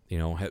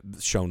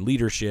 shown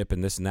leadership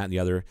and this and that and the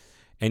other.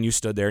 And you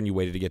stood there and you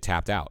waited to get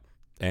tapped out.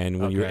 And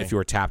when if you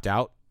were tapped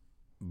out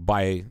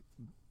by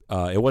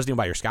It wasn't even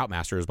by your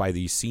scoutmaster. It was by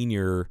the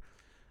senior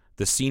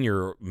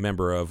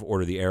member of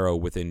Order of the Arrow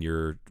within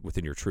your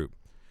troop.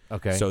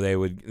 Okay. So they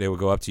would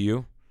go up to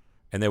you,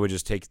 and they would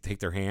just take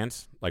their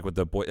hands, like with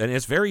the boy, and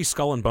it's very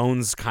skull and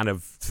bones kind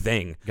of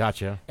thing.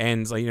 Gotcha.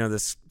 And like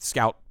this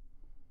scout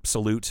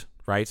salute,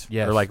 right?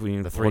 Yes. Or like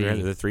when the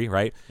three,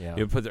 right? Yeah.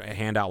 You would put their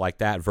hand out like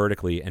that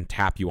vertically and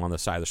tap you on the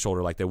side of the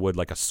shoulder like they would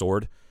like a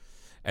sword,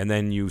 and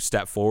then you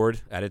step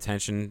forward at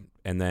attention,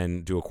 and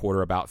then do a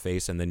quarter about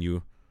face, and then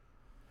you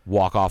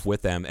walk off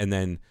with them, and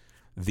then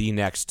the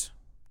next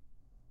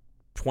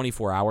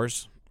 24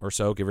 hours or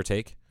so, give or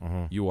take,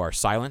 you are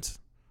silent.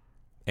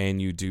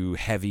 And you do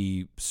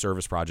heavy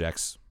service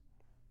projects.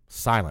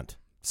 Silent.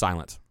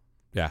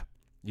 Yeah.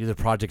 You do the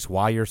projects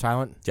while you're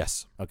silent?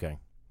 Yes. Okay.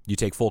 You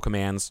take full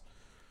commands.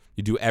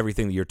 You do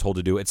everything that you're told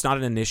to do. It's not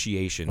an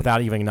initiation.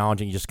 Without even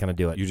acknowledging, you just kind of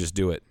do it. You just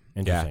do it.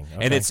 Interesting. Yeah.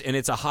 Okay. And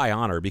it's a high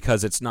honor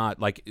because it's not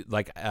like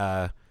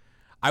I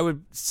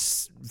would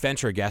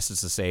venture a guess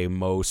is to say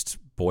most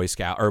Boy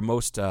Scout or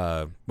most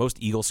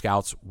Eagle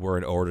Scouts were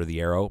in Order of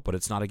the Arrow, but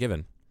it's not a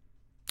given.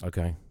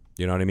 Okay.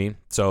 You know what I mean?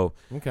 So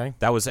okay.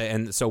 That was,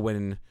 and so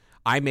when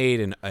I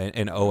made an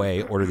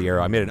OA, Order of the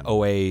Arrow, I made an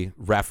OA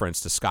reference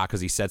to Scott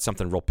because he said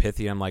something real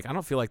pithy. I'm like, I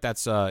don't feel like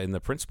that's in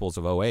the principles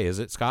of OA, is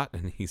it, Scott?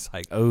 And he's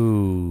like,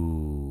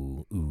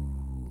 ooh.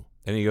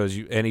 And he goes,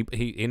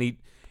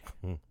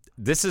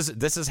 this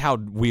is how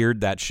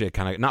weird that shit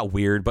kind of, not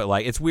weird, but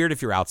like it's weird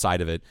if you're outside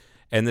of it.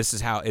 And this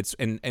is how it's,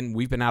 and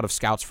we've been out of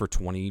Scouts for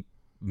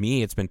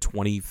it's been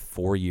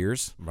 24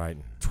 years, right?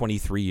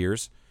 23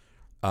 years.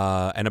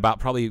 And about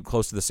probably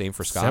close to the same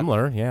for Scott.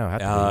 Similar,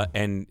 yeah.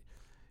 And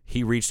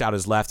he reached out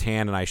his left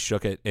hand, and I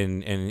shook it,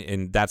 and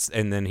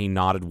then he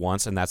nodded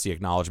once, and that's the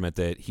acknowledgement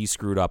that he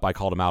screwed up. I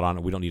called him out on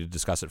it. We don't need to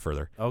discuss it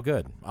further. Oh,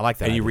 good. I like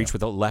that. And you idea. reach with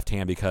the left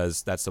hand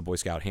because that's the Boy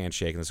Scout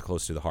handshake, and it's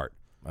close to the heart.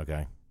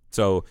 Okay.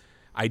 So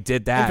I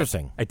did that.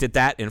 Interesting. I did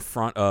that in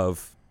front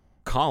of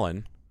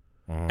Colin,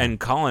 and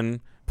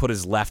Colin put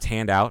his left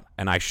hand out,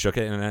 and I shook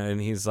it, and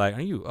he's like,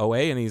 "Are you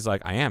OA?" And he's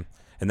like, "I am."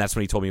 And that's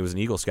when he told me he was an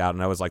Eagle Scout,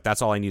 and I was like,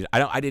 "That's all I needed."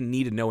 I didn't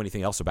need to know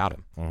anything else about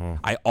him.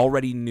 I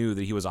already knew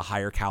that he was a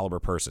higher caliber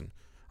person.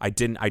 I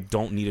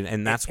don't need it,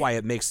 and that's why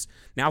it makes,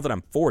 now that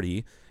I'm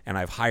 40 and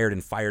I've hired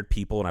and fired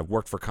people and I've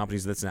worked for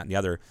companies, this and that and the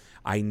other,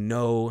 I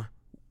know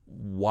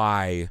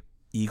why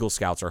Eagle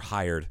Scouts are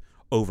hired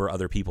over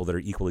other people that are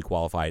equally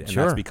qualified, and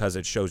that's because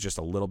it shows just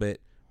a little bit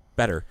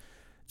better.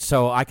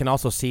 So I can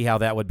also see how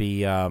that would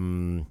be,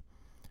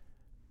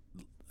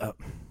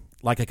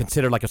 like I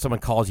consider, like if someone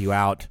calls you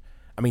out.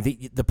 I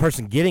mean, the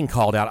person getting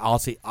called out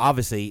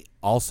obviously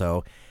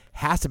also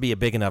has to be a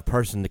big enough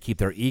person to keep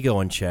their ego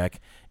in check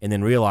and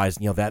then realize,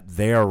 that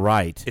they're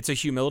right. It's a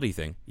humility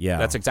thing. Yeah.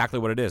 That's exactly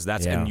what it is.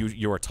 And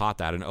you were taught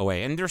that in OA.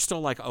 And there's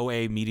still like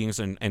OA meetings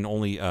and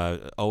only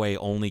OA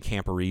only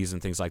camporees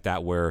and things like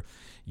that where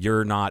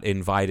you're not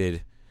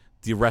invited.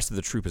 The rest of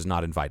the troop is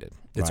not invited.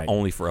 It's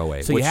only for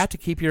OA. So you have to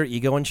keep your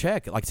ego in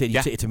check. Like I said,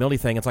 it's a humility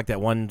thing. It's like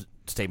that one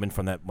statement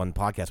from that one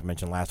podcast I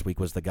mentioned last week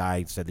was the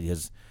guy said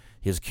that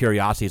his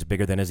curiosity is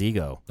bigger than his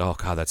ego. Oh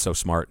God, that's so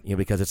smart.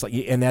 Because it's like,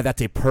 and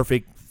that's a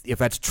perfect. If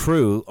that's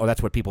true, or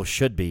that's what people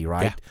should be,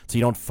 right? Yeah. So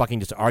you don't fucking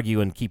just argue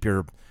and keep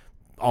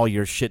all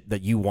your shit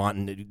that you want,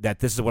 and that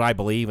this is what I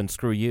believe, and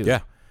screw you.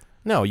 Yeah.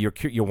 No, your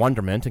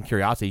wonderment and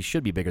curiosity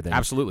should be bigger than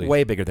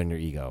way bigger than your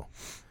ego,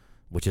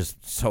 which is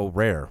so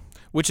rare.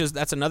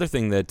 That's another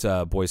thing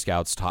that Boy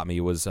Scouts taught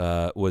me was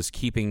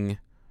keeping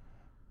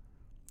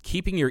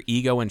your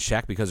ego in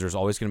check, because there's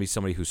always going to be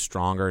somebody who's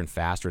stronger and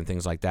faster and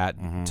things like that,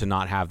 to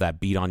not have that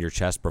beat on your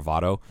chest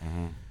bravado.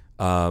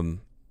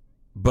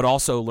 But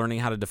also learning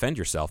how to defend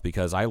yourself,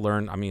 because I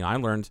learned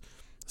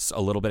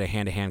a little bit of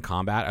hand-to-hand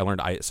combat. I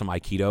learned some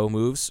Aikido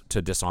moves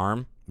to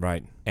disarm.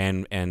 Right.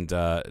 And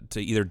to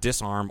either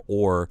disarm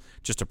or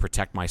just to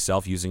protect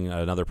myself using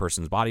another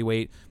person's body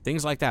weight,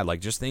 things like that,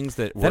 like just things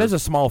that is a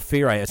small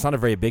fear. It's not a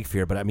very big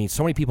fear, but I mean,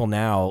 so many people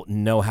now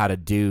know how to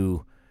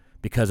do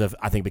because of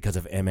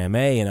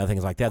MMA and other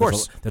things like that. Of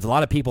course. There's a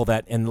lot of people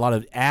and a lot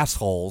of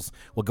assholes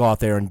will go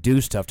out there and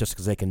do stuff just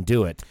because they can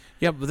do it.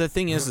 Yeah, but the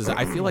thing is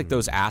I feel like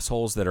those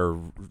assholes that are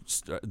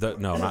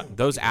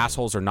those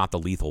assholes are not the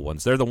lethal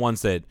ones. They're the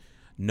ones that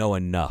know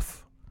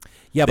enough.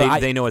 Yeah, but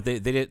they know it.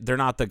 They're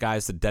not the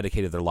guys that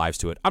dedicated their lives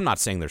to it. I'm not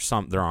saying there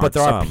aren't. But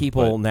there are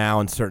people now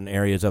in certain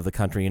areas of the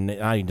country, and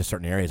not even just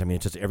certain areas. I mean,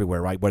 it's just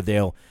everywhere, right? Where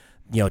they'll,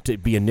 to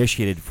be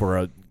initiated for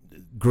a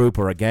group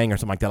or a gang or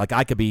something like that. Like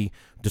I could be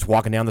just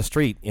walking down the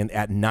street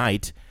at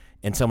night,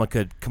 and someone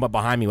could come up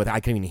behind me I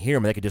couldn't even hear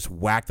them. They could just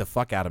whack the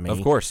fuck out of me.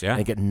 Of course, yeah.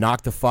 And get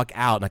knocked the fuck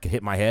out, and I could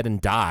hit my head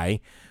and die,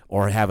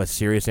 or have a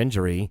serious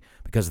injury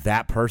because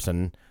that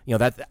person,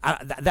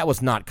 that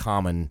was not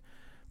common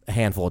a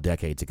handful of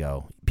decades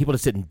ago. People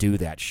just didn't do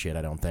that shit,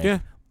 I don't think. Yeah.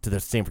 To the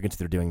same frequency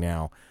they're doing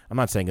now. I'm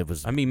not saying it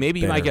was. I mean,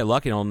 maybe better. you might get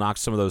lucky and it'll knock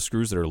some of those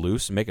screws that are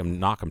loose and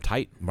knock them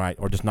tight. Right,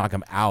 or just knock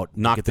them out.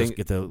 Just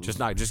get the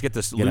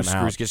loose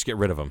screws. Just get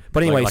rid of them.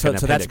 But anyway, like so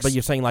that's. But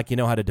you're saying like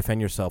how to defend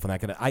yourself and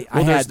that kind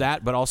of. There's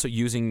that, but also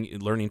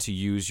learning to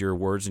use your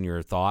words and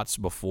your thoughts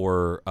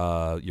before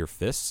your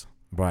fists.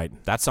 Right.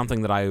 That's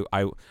something that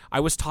I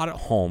was taught at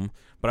home,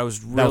 but I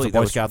was really that was a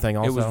Boy Scout thing.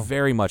 Also, it was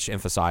very much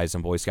emphasized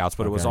in Boy Scouts,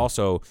 but it was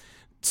also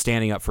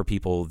standing up for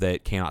people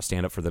that cannot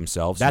stand up for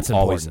themselves. That's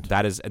important.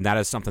 That is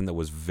something that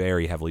was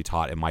very heavily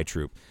taught in my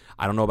troop.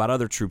 I don't know about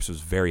other troops; it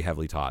was very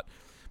heavily taught.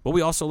 But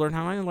we also learned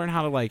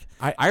how to like.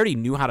 I already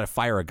knew how to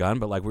fire a gun,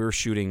 but like we were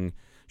shooting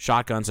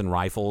shotguns and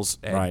rifles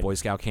at Boy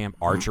Scout camp,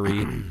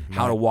 archery,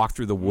 how to walk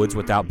through the woods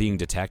without being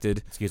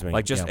detected. Excuse me.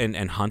 Like just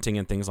and hunting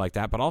and things like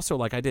that. But also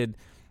like I did.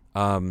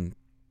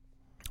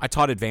 I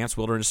taught advanced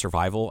wilderness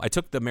survival. I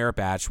took the merit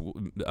badge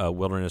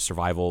wilderness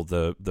survival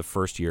the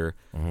first year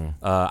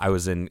I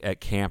was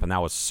at camp, and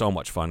that was so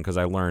much fun because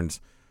I learned,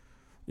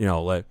 you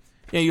learn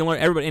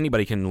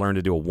anybody can learn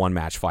to do a one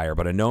match fire,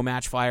 but a no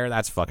match fire,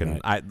 that's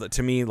fucking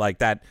to me like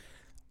that.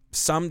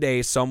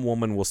 Someday some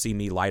woman will see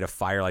me light a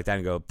fire like that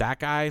and go, that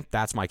guy,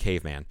 that's my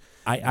caveman.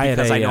 I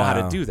know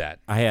how to do that.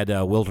 I had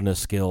wilderness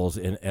skills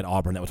at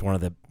Auburn. That was one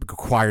of the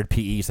required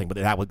PEs thing, but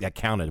that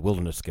counted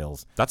wilderness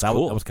skills. That's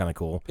cool. That was kind of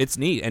cool. It's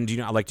neat. And do you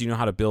know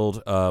how to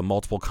build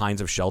multiple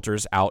kinds of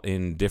shelters out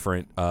in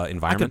different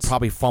environments? I could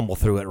probably fumble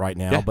through it right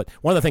now, but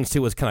one of the things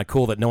too was kind of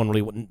cool that a lot of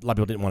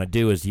people didn't want to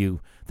do is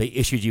they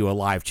issued you a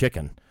live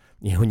chicken.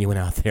 When you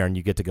went out there and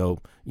you get to go,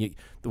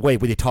 the way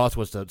they taught us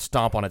was to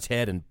stomp on its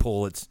head and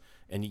pull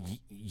and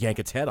yank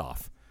its head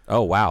off.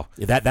 Oh wow!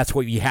 That's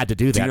what you had to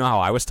do. Do you know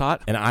how I was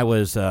taught? And I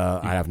was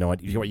I have no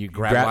idea. You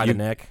grab it by the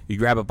neck. You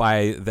grab it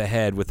by the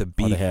head with the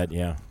beak. The head,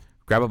 yeah.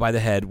 Grab it by the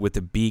head with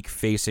the beak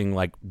facing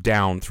like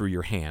down through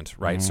your hand,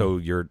 right? Mm-hmm. So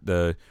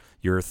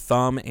your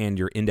thumb and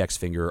your index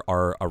finger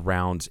are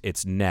around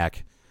its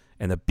neck,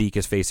 and the beak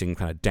is facing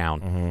kind of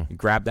down. Mm-hmm. You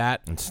grab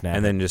that and snap,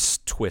 and then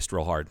just twist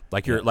real hard,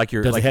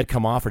 Does the head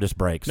come off or just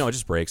breaks? No, it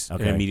just breaks and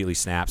immediately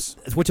snaps.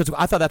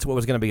 I thought that's what it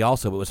was going to be.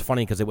 Also, but it was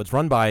funny because it was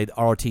run by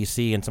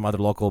ROTC and some other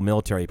local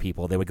military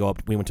people. They would go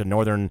up. We went to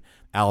northern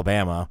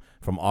Alabama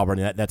from Auburn.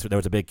 And there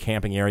was a big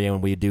camping area,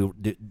 and we do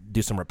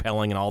some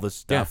rappelling and all this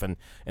stuff. Yeah.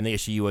 And they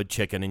issue you a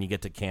chicken, and you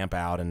get to camp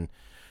out and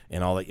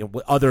all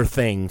that other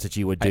things that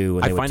you would do.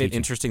 I find it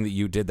interesting that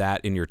you did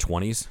that in your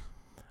 20s.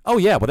 Oh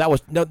yeah, but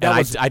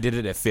I did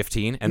it at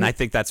 15, and I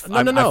think that's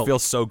I feel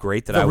so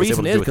great that I was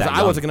able to do it. The reason is because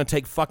I wasn't going to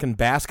take fucking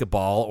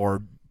basketball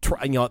or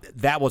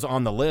that was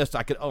on the list.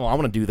 I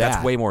want to do that.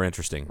 That's way more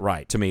interesting,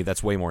 right? To me,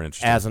 that's way more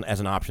interesting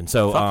as an option.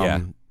 So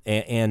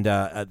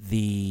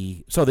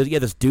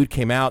this dude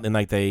came out and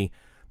like they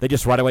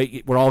just right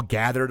away we're all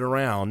gathered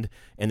around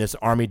and this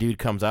army dude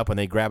comes up and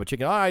they grab a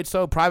chicken. All right,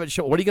 so private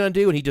show. What are you going to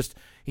do? And he just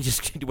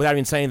without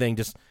even saying anything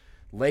just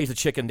lays the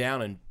chicken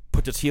down and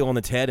puts its heel on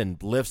its head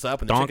and lifts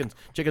up, and the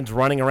chicken's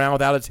running around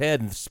without its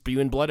head and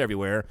spewing blood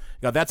everywhere.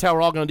 That's how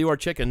we're all going to do our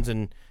chickens,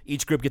 and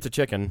each group gets a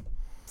chicken.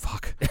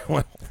 Fuck.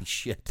 Holy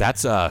shit.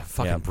 That's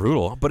fucking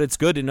brutal, but it's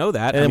good to know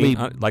that. And we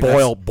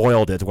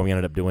boiled it. What we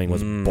ended up doing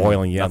was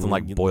boiling. Yeah, nothing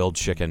like boiled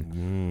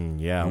chicken.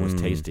 Yeah, it was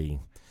tasty.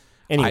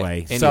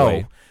 Anyway,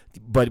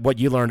 but what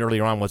you learned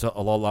earlier on was a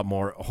whole lot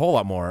more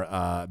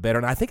better,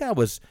 and I think I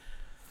was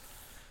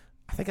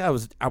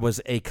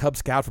a Cub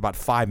Scout for about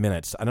 5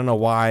 minutes. I don't know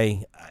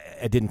why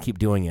I didn't keep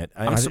doing it.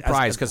 I'm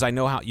surprised because I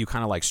know how you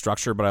kind of like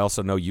structure, but I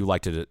also know you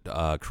like to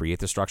create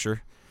the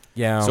structure.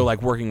 Yeah. So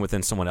like working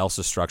within someone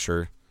else's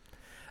structure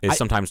is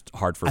sometimes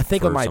hard for some folks. I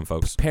think when my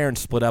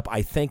parents split up,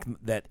 I think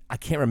that I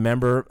can't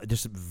remember,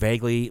 just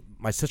vaguely,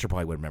 my sister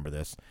probably would remember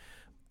this.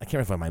 I can't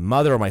remember if my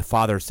mother or my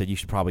father said you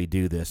should probably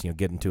do this,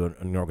 get into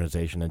an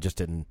organization, and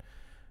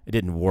it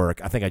didn't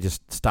work. I think I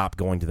just stopped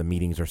going to the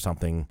meetings or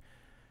something.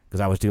 Because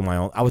I was doing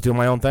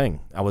my own thing.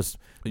 I was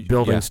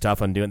building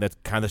stuff and doing that's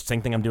kind of the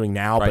same thing I'm doing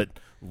now, but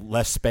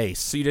less space.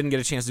 So you didn't get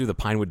a chance to do the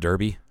Pinewood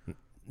Derby?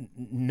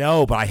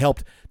 No, but I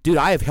helped. Dude,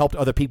 I have helped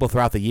other people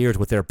throughout the years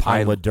with their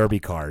Pinewood Derby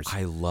cars.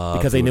 I love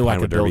because they knew I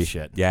could build Derby.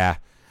 Shit. Yeah,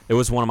 it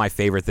was one of my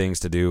favorite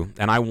things to do,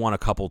 and I won a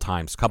couple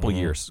times, a couple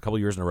years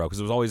in a row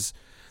because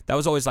that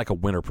was always like a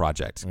winter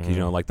project.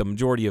 Like the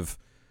majority of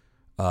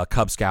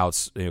Cub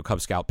Scouts,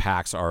 Cub Scout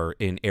packs are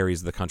in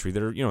areas of the country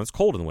that are it's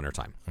cold in the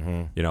wintertime.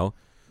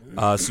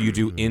 So you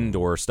do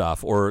indoor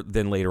stuff, or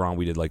then later on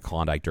we did like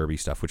Klondike Derby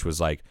stuff, which was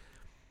like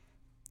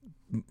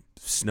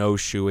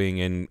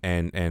snowshoeing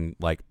and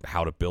like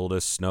how to build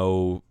a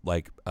snow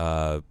like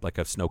a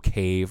snow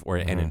cave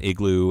and an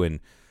igloo, and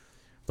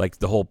like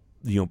the whole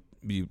you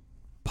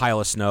pile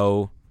of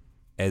snow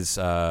as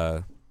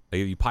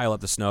you pile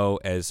up the snow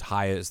as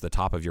high as the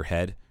top of your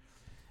head,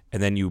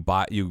 and then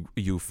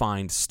you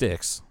find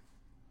sticks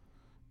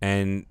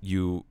and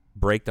you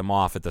break them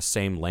off at the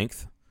same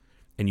length.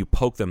 And you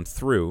poke them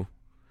through,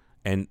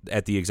 and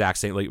at the exact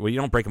same you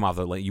don't break them off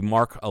the length. You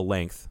mark a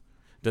length.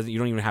 You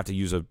don't even have to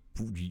use a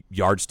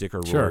yardstick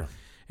or ruler. Sure.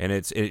 And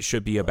it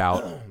should be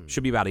about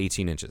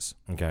 18 inches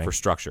for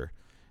structure,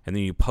 and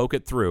then you poke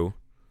it through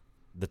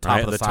the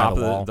top of the side of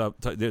the wall,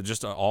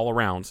 just all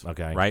around.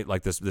 Okay, right,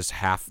 like this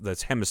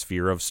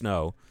hemisphere of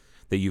snow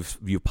that you've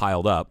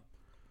piled up,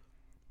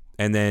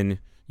 and then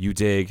you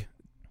dig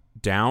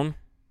down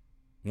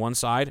one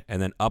side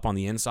and then up on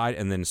the inside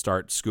and then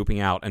start scooping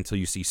out until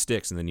you see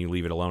sticks, and then you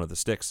leave it alone at the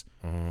sticks.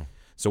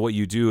 So what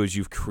you do is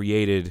you've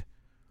created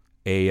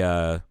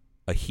a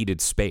a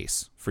heated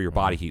space for your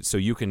body heat. So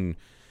you can.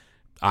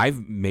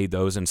 I've made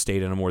those and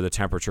stayed in them where the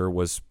temperature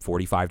was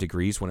 45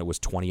 degrees when it was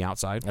 20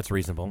 outside. That's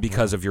reasonable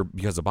because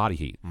of body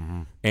heat,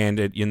 and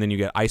then you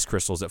get ice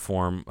crystals that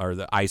form, or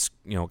the ice,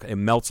 it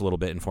melts a little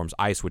bit and forms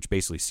ice, which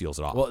basically seals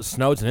it off. Well,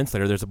 snow's an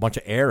insulator. There's a bunch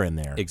of air in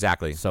there.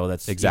 Exactly. So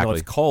that's exactly.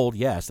 It's cold,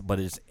 yes, but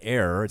it's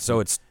air. So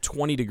it's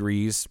 20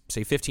 degrees,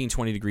 say 15,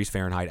 20 degrees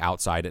Fahrenheit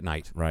outside at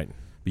night. Right.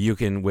 But you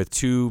can, with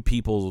two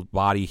people's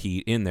body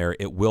heat in there,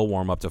 it will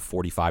warm up to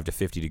 45 to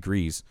 50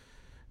 degrees.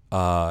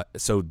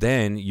 So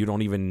then you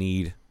don't even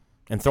need...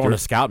 And throw in a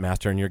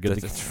Scoutmaster and you're good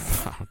to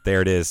go.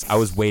 There it is. I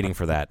was waiting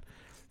for that.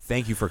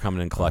 Thank you for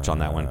coming in clutch on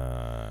that one.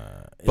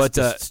 But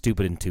it's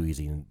stupid and too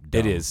easy. And dumb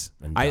it is.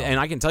 And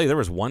I can tell you, there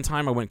was one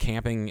time I went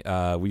camping.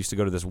 We used to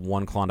go to this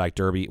one Klondike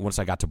Derby once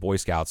I got to Boy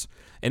Scouts,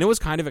 and it was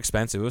kind of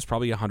expensive. It was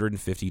probably $150,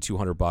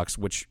 $200,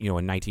 which in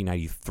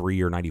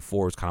 1993 or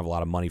 94 was kind of a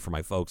lot of money for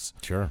my folks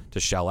to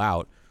shell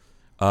out.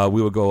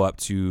 We would go up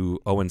to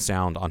Owen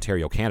Sound,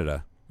 Ontario,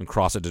 Canada, and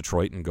cross at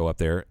Detroit and go up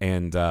there.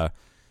 And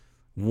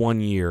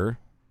one year,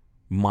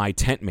 my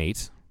tent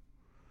mate,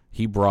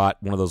 he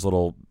brought one of those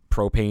little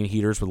propane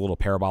heaters with a little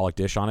parabolic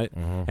dish on it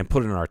and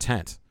put it in our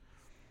tent.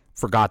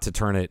 Forgot to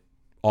turn it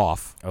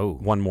off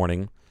one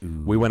morning.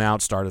 Ooh. We went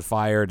out, started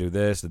fire, do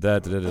this,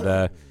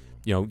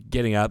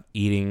 getting up,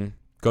 eating,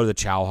 go to the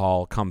chow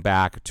hall, come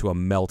back to a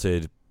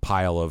melted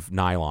pile of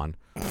nylon.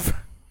 This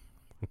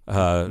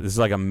is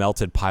like a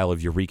melted pile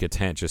of Eureka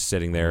tent just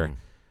sitting there.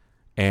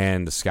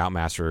 And the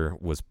Scoutmaster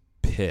was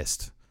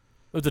pissed.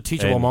 It was a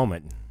teachable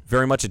moment.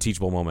 Very much a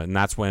teachable moment, and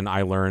that's when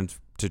I learned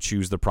to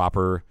choose the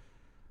proper,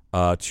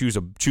 choose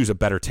a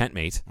better tent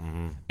mate,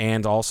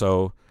 and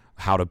also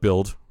how to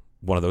build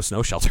one of those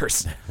snow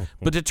shelters.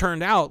 But it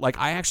turned out like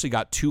I actually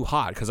got too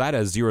hot because I had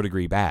a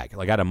 0-degree bag,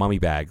 like I had a mummy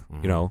bag,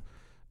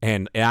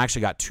 and it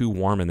actually got too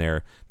warm in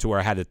there to where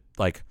I had to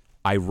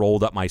I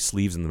rolled up my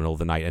sleeves in the middle of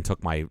the night and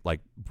took my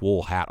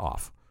wool hat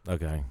off.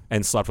 Okay.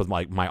 And slept with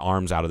my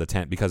arms out of the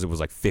tent because it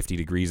was 50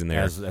 degrees in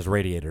there as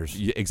radiators.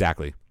 Yeah,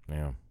 exactly.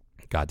 Yeah.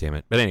 God damn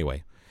it. But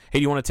anyway. Hey,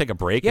 do you want to take a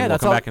break? Yeah, and we'll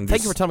that's come all. Back and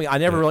Thank you for telling me. I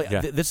never really.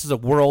 Yeah. This is a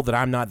world that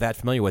I'm not that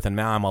familiar with, and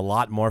now I'm a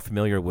lot more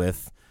familiar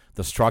with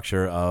the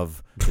structure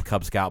of the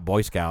Cub Scout,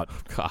 Boy Scout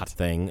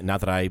thing. Not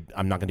that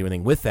I'm not going to do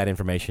anything with that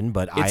information,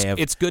 but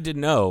It's good to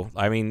know.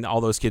 I mean, all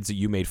those kids that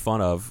you made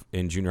fun of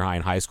in junior high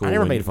and high school. I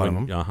never made fun of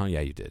them. Yeah,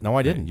 you did. No,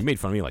 I didn't. You made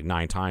fun of me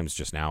 9 times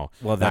just now.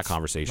 Well, that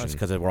conversation. That's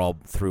because we're all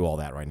through all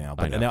that right now.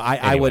 But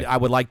anyway. I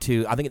would like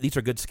to. I think these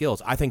are good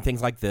skills. I think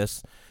things like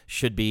this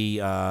should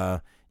be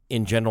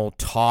in general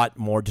taught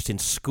more just in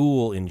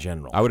school in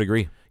general. I would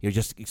agree.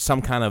 Just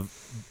some kind of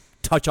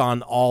touch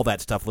on all that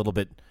stuff a little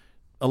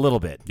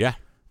bit. Yeah.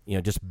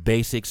 Just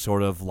basic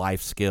sort of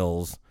life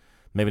skills.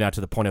 Maybe not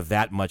to the point of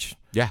that much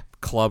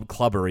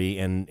clubbery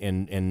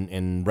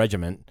and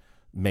regiment,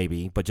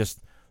 maybe, but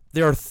just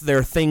there are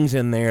things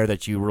in there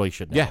that you really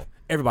should know. Yeah.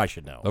 Everybody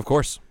should know. Of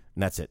course.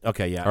 And that's it.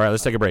 Okay, yeah. All right,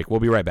 let's take a break.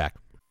 We'll be right back.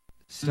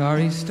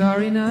 Starry,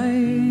 starry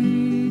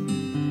night.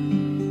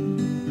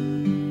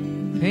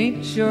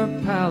 Paint your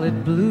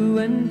palette blue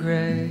and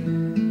gray.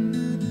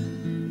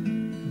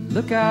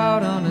 Look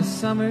out on a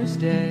summer's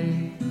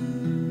day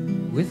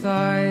with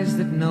eyes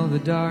that know the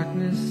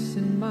darkness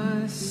in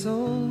my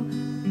soul.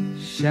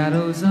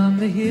 Shadows on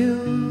the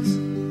hills.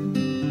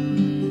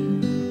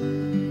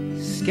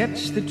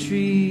 Sketch the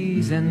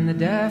trees and the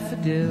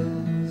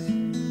daffodils.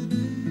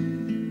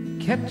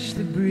 Catch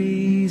the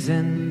breeze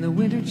and the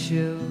winter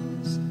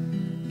chills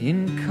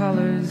in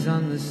colors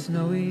on the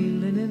snowy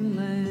linen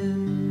land.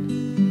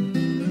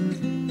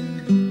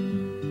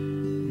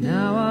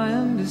 Now I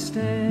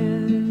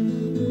understand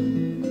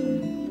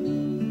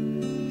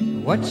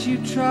what you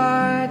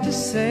tried to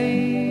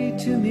say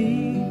to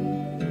me,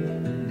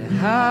 and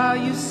how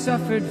you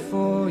suffered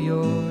for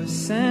your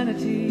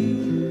sanity,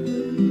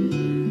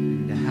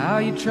 and how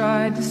you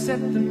tried to set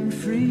them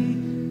free.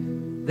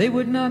 They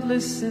would not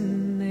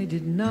listen, they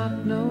did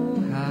not know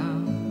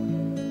how.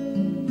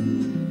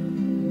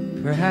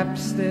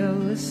 Perhaps they'll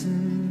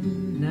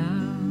listen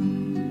now.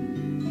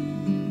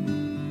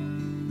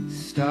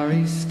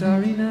 Starry,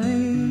 starry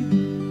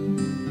night.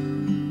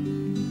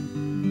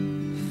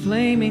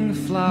 Flaming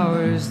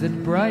flowers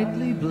that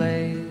brightly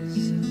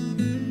blaze.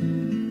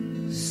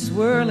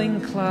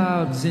 Swirling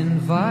clouds in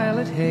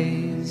violet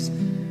haze.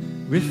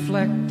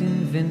 Reflect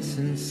in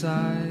Vincent's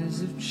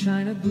eyes of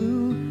china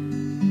blue.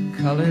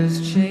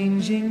 Colors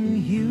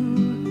changing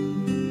hue.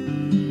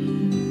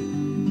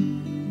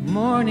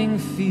 Morning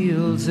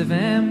fields of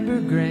amber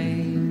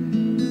grain.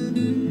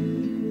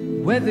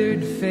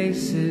 Weathered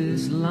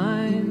faces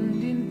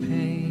lined in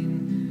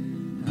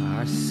pain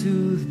are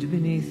soothed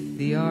beneath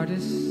the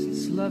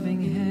artist's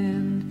loving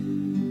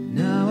hand.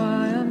 Now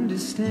I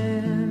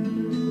understand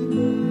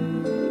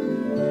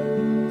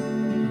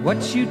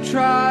what you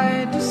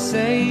tried to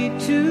say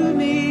to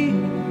me,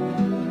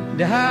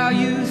 and how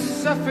you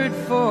suffered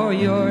for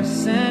your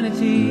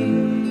sanity,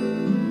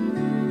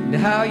 and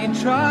how you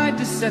tried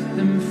to set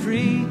them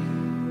free.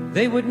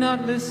 They would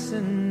not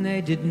listen,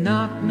 they did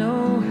not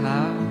know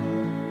how.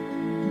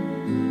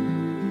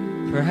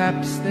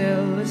 Perhaps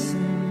they'll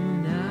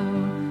listen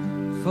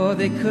now, for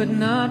they could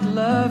not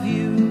love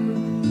you,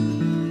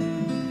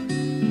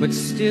 but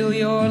still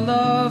your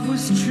love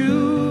was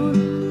true.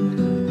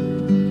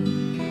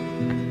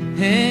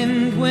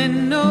 And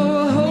when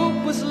no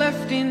hope was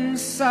left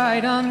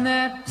inside on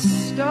that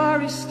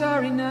starry,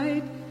 starry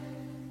night,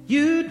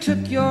 you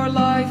took your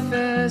life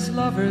as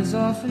lovers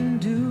often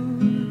do.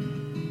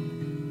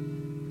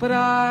 But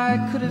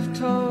I could have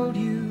told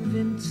you,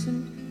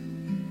 Vincent,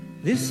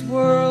 this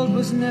world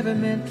was never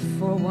meant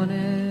for one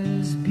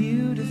as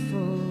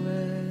beautiful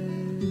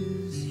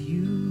as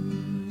you.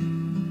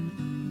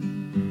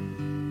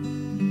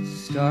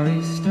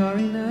 Starry,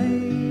 starry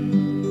night,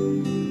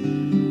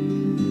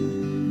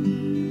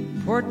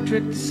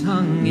 portraits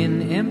hung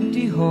in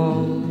empty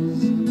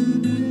halls,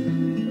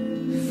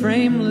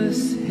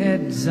 frameless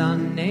heads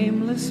on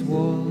nameless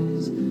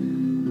walls,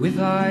 with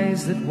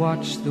eyes that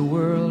watch the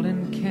world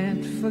and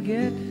can't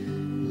forget,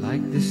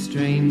 like the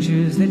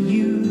strangers that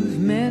you've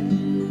met,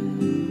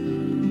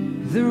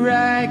 the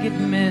ragged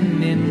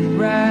men in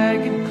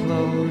ragged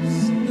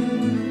clothes,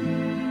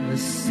 the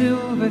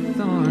silver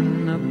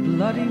thorn, a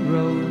bloody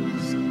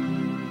rose,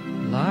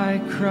 lie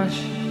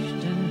crushed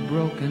and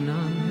broken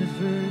on the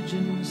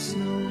virgin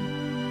snow.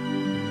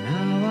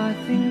 Now I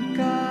think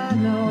I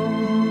know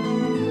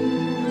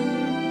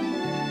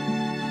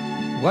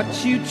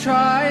what you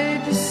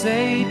tried to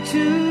say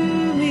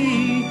to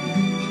me,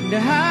 and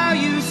how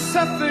you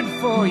suffered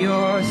for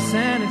your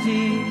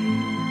sanity,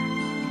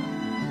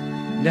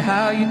 and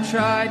how you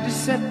tried to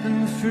set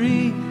them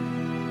free.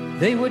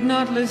 They would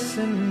not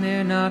listen,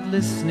 they're not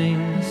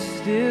listening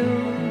still.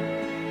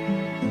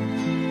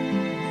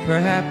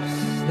 Perhaps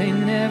they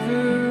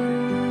never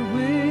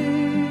will.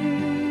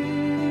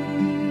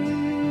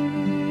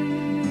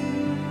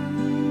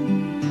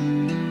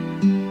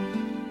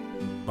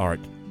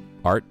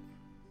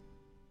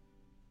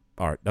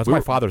 Art. That's my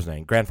father's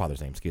name.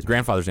 Grandfather's name, excuse me.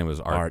 Grandfather's name was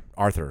Art.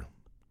 Arthur.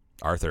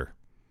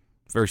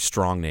 Very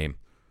strong name.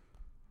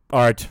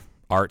 Art.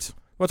 Art.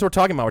 What's what we're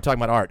talking about? We're talking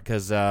about art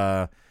because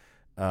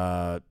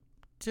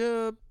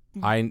you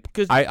may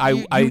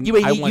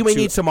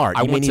need some art.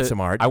 You may need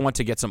some art. I want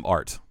to get some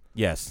art.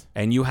 Yes.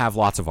 And you have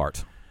lots of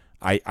art.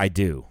 I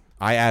do.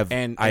 I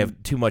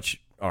have too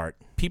much art.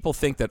 People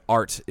think that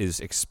art is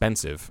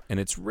expensive, and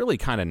it's really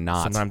kind of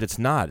not. Sometimes it's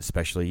not,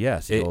 especially,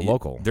 yes, you go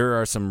local. There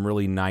are some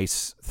really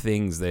nice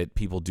things that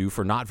people do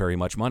for not very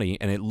much money,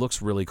 and it looks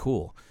really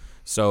cool.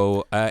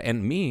 So, I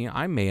may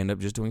end up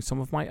just doing some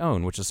of my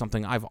own, which is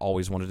something I've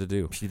always wanted to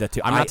do. See that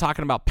too. I'm not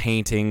talking about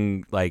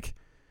painting, like,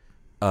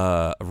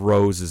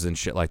 roses and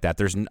shit like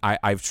that.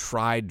 I've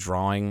tried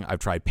drawing, I've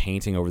tried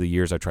painting over the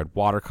years, I've tried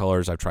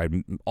watercolors, I've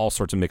tried all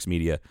sorts of mixed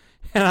media,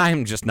 and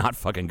I'm just not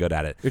fucking good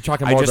at it. You're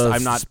talking more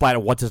I'm not splatter.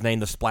 What's his name?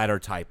 The splatter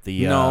type.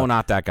 No,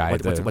 not that guy.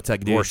 What's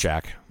that dude?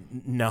 Rorschach.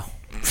 No,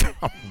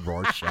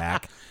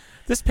 Rorschach.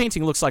 This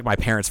painting looks like my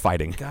parents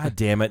fighting. God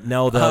damn it!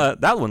 No,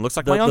 that one looks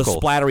like my uncle.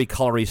 The splattery,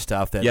 colory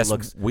stuff that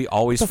looks. We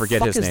always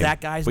forget his name. What is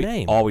that guy's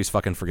name? We always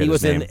fucking forget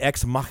his name. He was in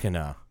Ex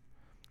Machina.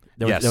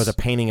 There was a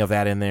painting of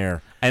that in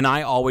there. And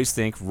I always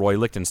think Roy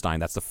Lichtenstein.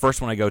 That's the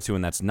first one I go to,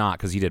 and that's not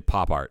because he did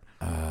pop art.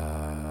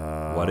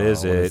 What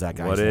is it? What is that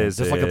guy's name? Just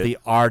look up the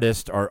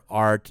artist or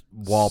art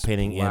wall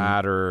painting in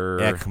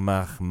Ex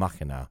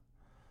Machina.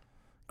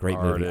 Great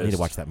movie. I need to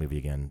watch that movie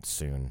again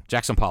soon.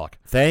 Jackson Pollock.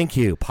 Thank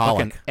you,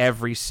 Pollock. Fucking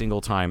every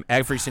single time.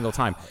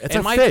 It's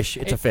a fish.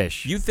 It's a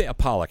fish. You think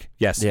Pollock?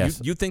 Yes.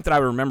 You think that I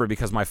would remember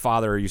because my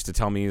father used to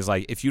tell me, he's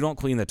like, if you don't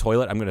clean the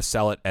toilet, I'm going to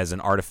sell it as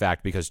an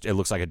artifact because it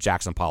looks like a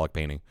Jackson Pollock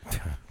painting.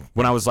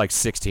 When I was like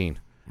 16.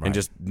 Right. And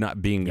just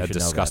not being a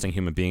disgusting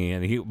human being.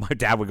 And my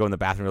dad would go in the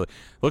bathroom and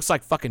looks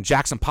like fucking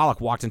Jackson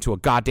Pollock walked into a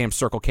goddamn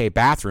Circle K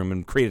bathroom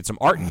and created some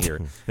art in here.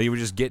 That you would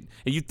just get.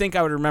 And you'd think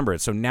I would remember it.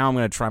 So now I'm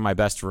going to try my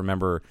best to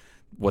remember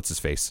what's his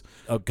face.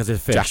 Oh, because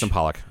it's fish. Jackson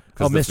Pollock.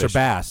 Oh, Mr.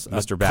 Bass.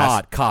 Mr.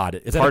 Bass. Cod.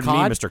 Is that Pardon a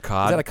cod? me, Mr.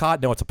 Cod. Is that a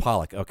cod? No, it's a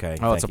pollock. Okay.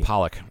 Oh, it's a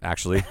pollock,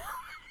 actually.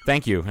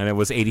 Thank you. And it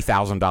was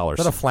 $80,000. Is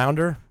that a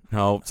flounder?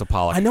 No, it's a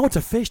pollock. I know it's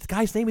a fish. The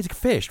guy's name is a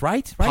fish,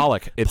 right?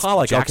 Pollock. It's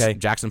Pollock, okay.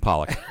 Jackson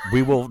Pollock.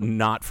 We will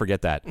not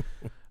forget that.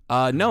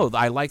 No,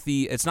 I like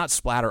it's not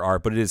splatter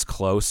art, but it is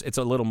close. It's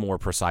a little more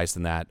precise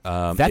than that.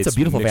 That's a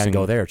beautiful Van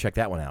Gogh there. Check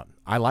that one out.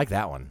 I like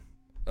that one.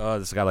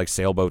 This got like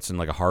sailboats and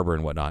like a harbor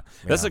and whatnot.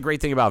 Yeah. That's the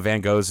great thing about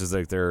Van Goghs is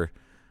that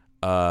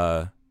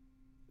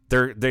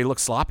they look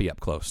sloppy up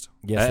close.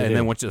 Yes, and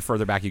then once the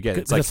further back you get,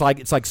 it's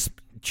like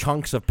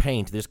chunks of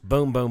paint. Just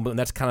boom, boom, boom.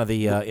 That's kind of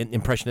the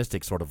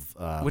impressionistic sort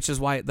of. Which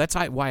is why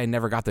I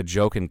never got the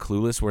joke in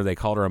Clueless where they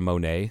called her a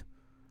Monet.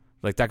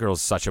 Like, that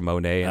girl's such a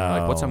Monet. And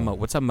like,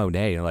 what's a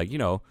Monet? And like,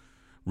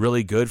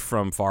 really good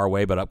from far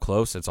away, but up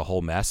close, it's a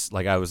whole mess.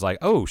 Like, I was like,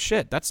 oh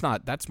shit, that's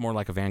more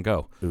like a Van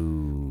Gogh.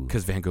 Ooh.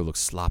 Because Van Gogh looks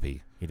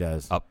sloppy. He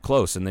does. Up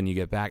close, and then you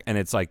get back, and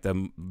it's like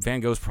the Van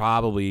Gogh's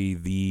probably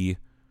the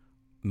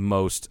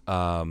most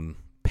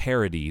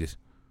parodied,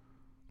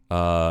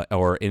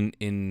 or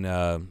in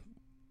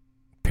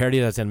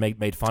parodied as in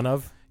made fun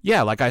of.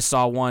 Yeah, like I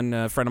saw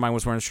one friend of mine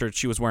was wearing a shirt.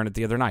 She was wearing it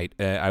the other night.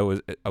 I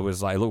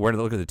was like,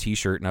 look at the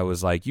T-shirt, and I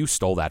was like, you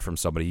stole that from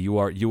somebody. A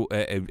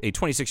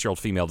 26-year-old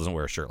female doesn't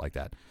wear a shirt like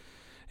that.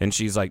 And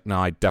she's like, no,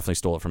 I definitely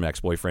stole it from an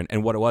ex-boyfriend.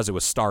 And what it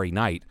was Starry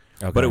Night,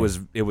 but it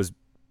was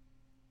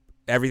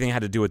everything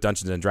had to do with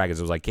Dungeons and Dragons.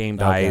 It was like game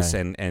dice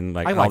and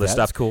like all this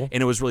stuff. That's cool.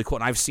 And it was really cool.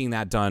 And I've seen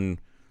that done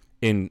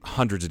in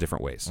hundreds of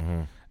different ways.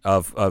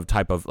 Of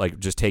type of like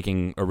just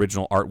taking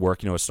original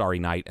artwork, a Starry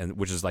Night, and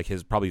which is like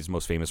probably his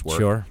most famous work.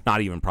 Sure. Not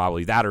even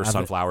probably that or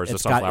Sunflowers, the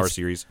Sunflower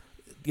series.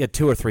 Yeah,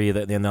 2 or 3.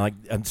 Then like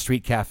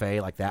Street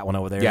Cafe, like that one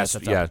over there. Yes,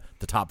 that's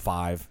the top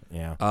 5.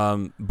 Yeah.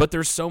 But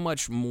there's so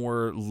much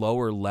more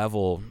lower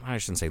level. I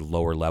shouldn't say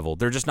lower level.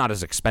 They're just not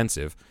as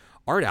expensive.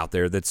 Art out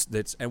there that's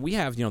and we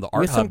have the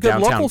Art Hub some good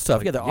downtown. Local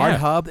stuff. Yeah, the Art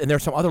Hub, and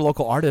there's some other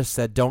local artists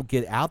that don't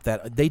get out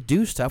that they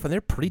do stuff and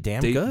they're pretty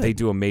damn good. They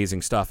do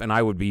amazing stuff, and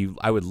I would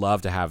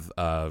love to have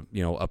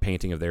a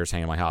painting of theirs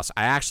hanging in my house.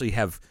 I actually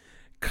have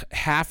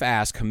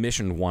half-ass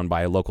commissioned one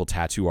by a local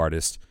tattoo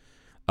artist,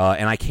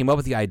 and I came up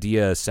with the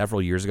idea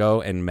several years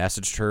ago and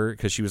messaged her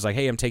because she was like,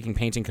 "Hey, I'm taking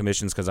painting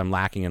commissions because I'm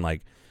lacking in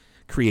like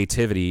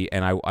creativity,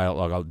 and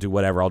I'll do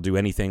whatever. I'll do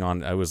anything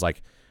on." I was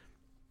like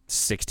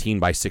 16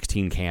 by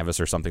 16 canvas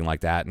or something like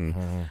that,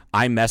 and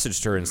I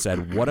messaged her and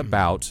said, what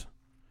about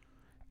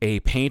a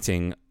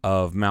painting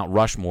of Mount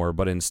Rushmore,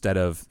 but instead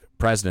of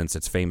presidents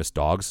it's famous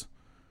dogs,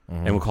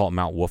 and we'll call it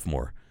Mount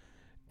Wolfmore.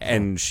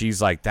 And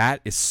she's like, that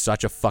is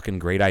such a fucking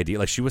great idea.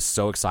 Like, she was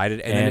so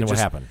excited. And what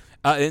happened?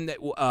 It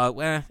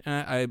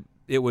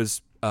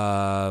was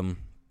I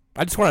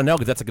just want to know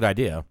because that's a good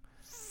idea.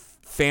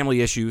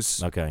 Family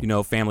issues, okay.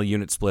 Family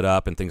unit split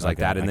up and things like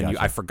that. And then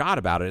I forgot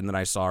about it. And then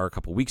I saw her a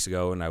couple weeks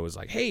ago and I was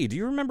like, hey, do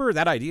you remember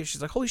that idea? She's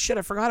like, holy shit,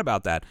 I forgot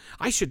about that.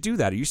 I should do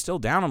that. Are you still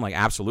down? I'm like,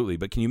 absolutely.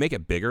 But can you make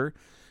it bigger?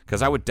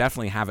 Because I would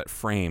definitely have it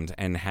framed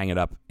and hang it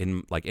up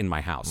in my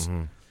house.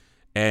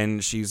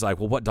 And she's like,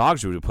 well, what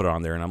dogs would we put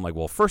on there? And I'm like,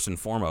 well, first and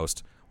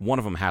foremost, one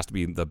of them has to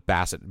be the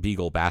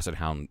Beagle Basset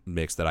Hound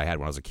mix that I had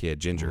when I was a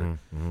kid, Ginger.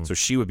 So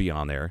she would be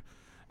on there.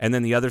 And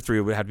then the other 3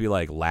 would have to be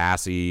like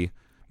Lassie,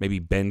 maybe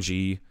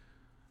Benji,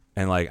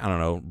 and like, I don't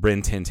know,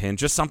 Bryn Tintin,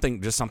 just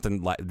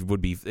something like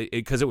would be,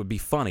 because it would be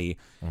funny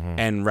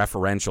and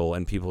referential,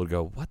 and people would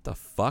go, what the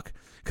fuck?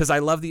 Because I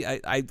love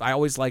I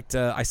always liked,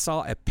 I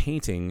saw a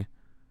painting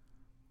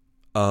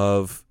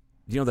of,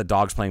 the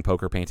dogs playing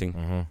poker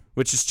painting,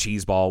 which is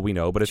Cheeseball, we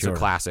know, but it's a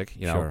classic,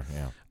 Sure,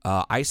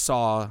 yeah. I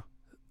saw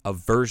a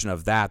version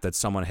of that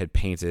someone had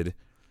painted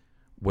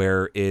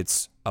where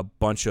it's a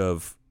bunch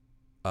of,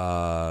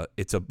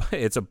 it's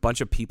a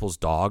bunch of people's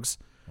dogs.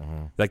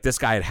 Like, this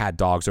guy had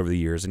dogs over the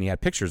years, and he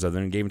had pictures of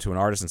them and gave them to an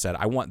artist and said,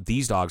 I want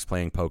these dogs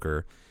playing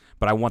poker,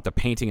 but I want the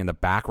painting in the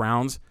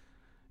background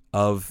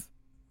of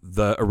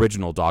the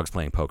original dogs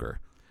playing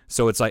poker.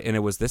 So it's like, and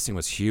this thing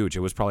was huge.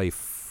 It was probably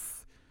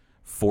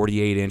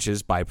 48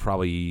 inches by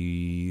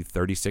probably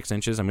 36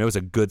 inches. I mean, it was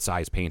a good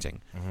size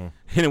painting. And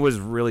it was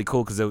really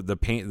cool because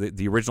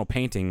the original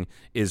painting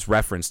is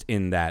referenced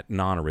in that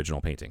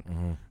non-original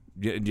painting.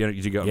 You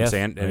get what I'm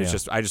saying? And it's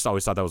just, I just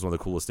always thought that was one of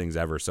the coolest things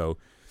ever. So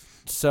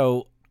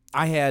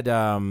I had,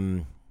 I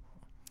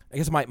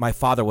guess my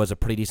father was a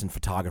pretty decent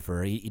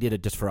photographer. He did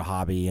it just for a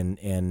hobby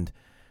and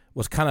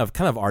was kind of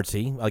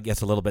artsy, I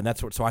guess, a little bit.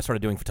 And so I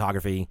started doing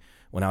photography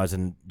when I was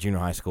in junior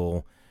high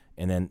school,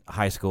 and then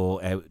high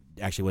school I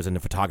actually was in the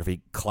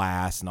photography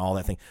class and all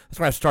that thing. That's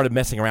when I started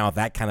messing around with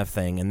that kind of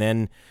thing. And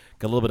then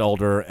got a little bit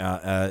older.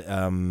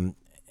 Some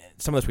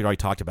of this we'd already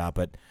talked about,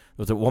 but there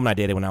was a woman I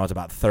dated when I was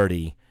about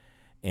 30,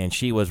 and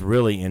she was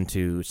really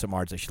into some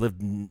arts. She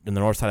lived in the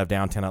north side of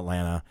downtown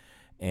Atlanta,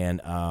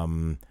 and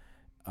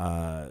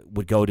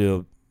would go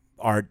to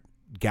art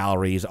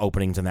galleries,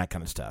 openings, and that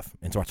kind of stuff.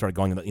 And so I started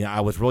going,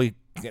 I was really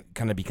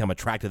kind of become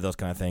attracted to those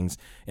kind of things.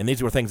 And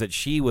these were things that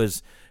she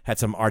had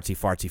some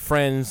artsy-fartsy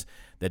friends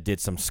that did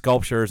some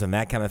sculptures and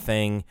that kind of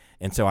thing.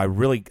 And so I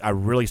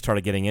really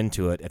started getting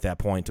into it at that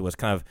point. It was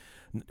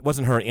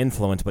wasn't her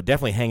influence, but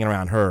definitely hanging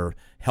around her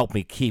helped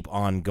me keep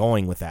on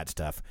going with that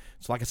stuff.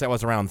 So like I said, I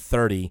was around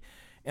 30,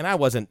 and I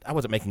wasn't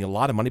making a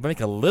lot of money, but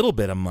making a little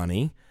bit of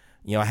money.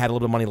 I had a little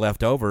bit of money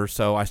left over,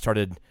 so I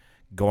started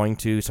going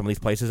to some of these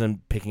places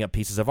and picking up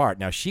pieces of art.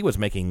 Now, she was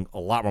making a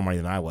lot more money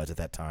than I was at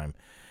that time,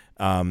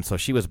 so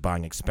she was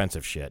buying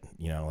expensive shit.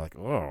 Like,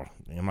 I'm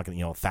not going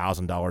to,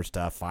 $1,000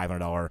 stuff,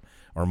 $500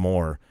 or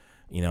more.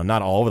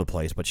 Not all over the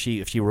place, but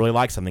if she really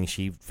liked something,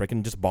 she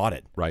freaking just bought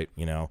it. Right.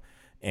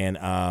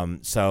 And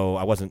so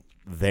I wasn't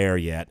there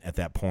yet at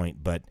that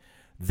point, but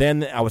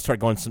then I would start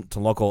going to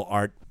local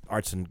not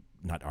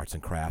arts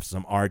and crafts,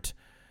 some art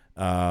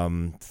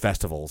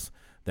festivals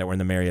that were in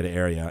the Marietta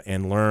area,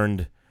 and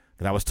learned,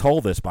 and I was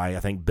told this by, I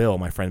think, Bill,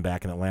 my friend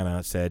back in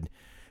Atlanta, said,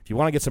 if you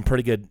want to get some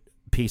pretty good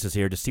pieces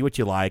here, just see what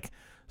you like.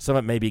 Some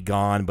of it may be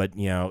gone, but,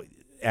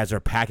 as they're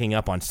packing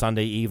up on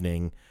Sunday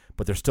evening,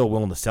 but they're still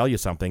willing to sell you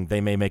something,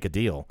 they may make a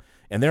deal.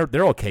 And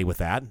they're okay with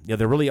that.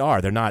 They really are.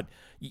 They're not,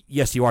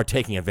 yes, you are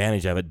taking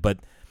advantage of it,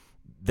 but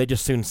they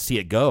just soon see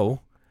it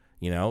go,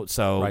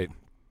 so. Right.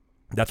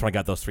 That's when I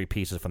got those 3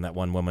 pieces from that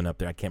one woman up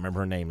there. I can't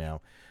remember her name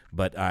now,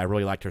 but I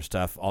really liked her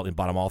stuff. And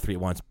bought them all 3 at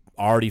once,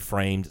 already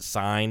framed,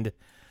 signed,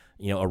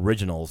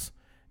 originals,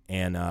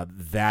 and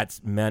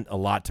that's meant a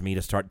lot to me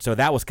to start. So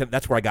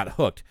that's where I got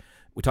hooked.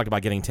 We talked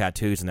about getting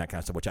tattoos and that kind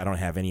of stuff, which I don't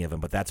have any of them,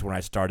 but that's when I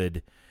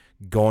started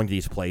going to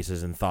these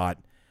places and thought,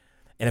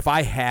 and if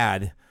I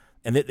had,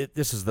 and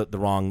this is the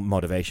wrong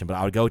motivation, but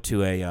I would go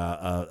to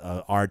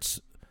a arts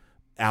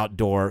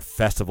outdoor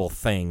festival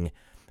thing,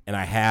 and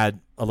I had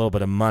a little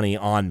bit of money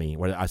on me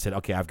where I said,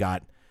 okay, I've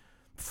got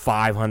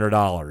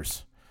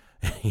 $500.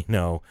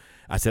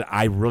 I said,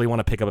 I really want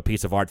to pick up a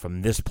piece of art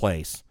from this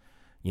place,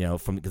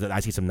 because I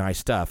see some nice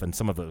stuff, and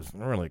some of it was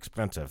really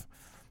expensive.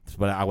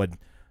 But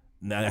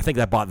I think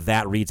I bought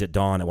That Reads at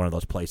Dawn at one of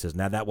those places.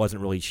 Now, that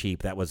wasn't really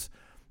cheap. Is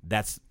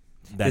that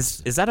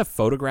a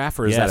photograph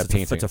or is that a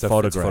painting? It's a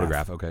photograph. It's a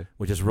photograph, okay.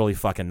 Which is really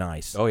fucking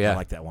nice. Oh, yeah. I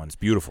like that one. It's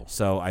beautiful.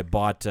 So I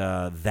bought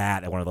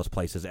that at one of those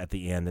places at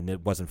the end, and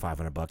it wasn't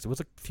 $500. It was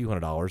a few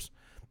 $100s.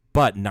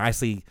 But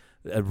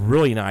a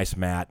really nice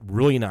mat,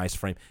 really nice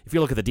frame. If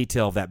you look at the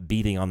detail of that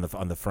beading on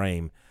the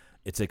frame,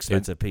 it's an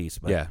expensive piece.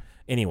 But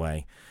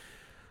anyway,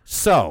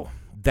 so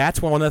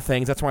that's one of the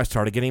things. That's why I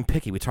started getting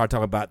picky. We started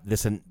talking about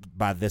this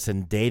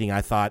in dating.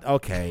 I thought,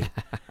 okay,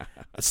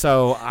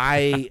 so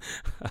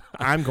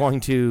I'm going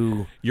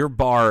to. Your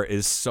bar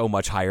is so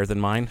much higher than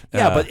mine.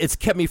 Yeah, but it's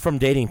kept me from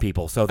dating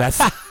people. So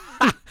that's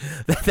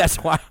that's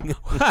why.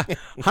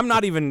 I'm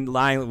not even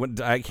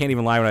lying. I can't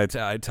even lie when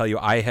I tell you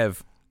I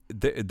have.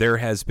 There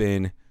has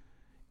been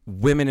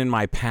women in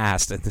my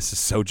past, and this is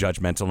so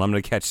judgmental, and I'm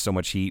going to catch so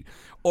much heat,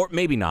 or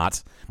maybe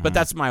not, but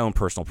that's my own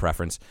personal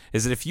preference,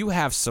 is that if you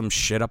have some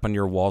shit up on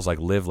your walls like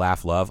live,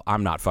 laugh, love,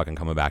 I'm not fucking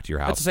coming back to your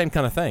house. It's the same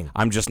kind of thing.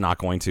 I'm just not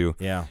going to.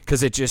 Yeah.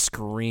 Because it just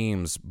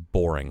screams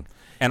boring.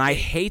 And I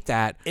hate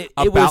that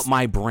about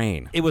my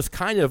brain. It was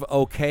kind of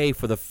okay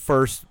for the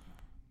first,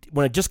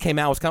 when it just came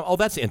out, it was kind of, oh,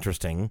 that's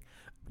interesting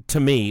to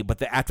me, but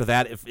after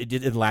that, it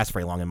didn't last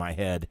very long in my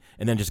head,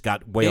 and then just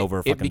got way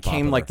over. It became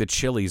popular. like the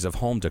Chili's of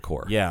home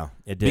decor. Yeah,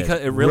 it did.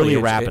 Because it really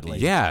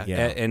rapidly.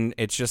 And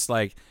it's just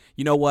like,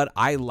 you know what?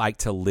 I like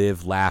to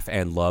live, laugh,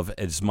 and love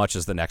as much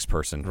as the next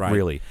person. Right.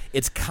 Really,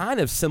 it's kind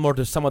of similar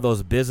to some of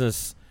those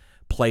business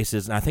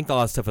places, and I think a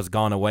lot of stuff has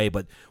gone away.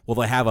 But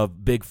they have a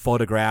big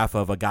photograph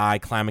of a guy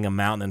climbing a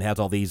mountain and has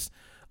all these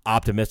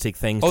optimistic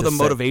things. Oh, the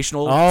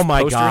motivational. Oh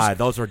my posters? God,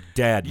 those are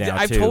dead now.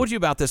 I've told you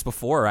about this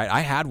before, right? I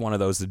had one of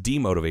those, the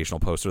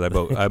demotivational poster that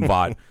I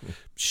bought.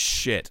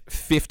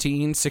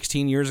 15,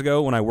 16 years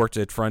ago when I worked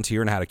at Frontier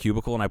and had a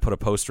cubicle, and I put a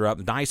poster up,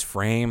 nice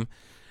frame,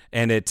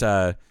 and it.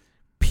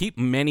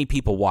 Many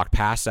people walked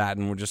past that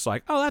and were just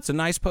like, "Oh, that's a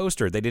nice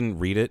poster." They didn't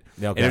read it,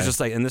 okay. And it was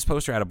just like, and this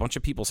poster had a bunch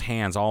of people's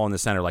hands all in the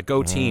center, like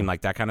 "Go team," like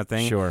that kind of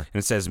thing. Sure.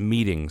 And it says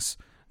meetings.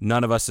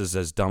 None of us is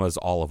as dumb as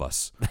all of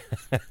us.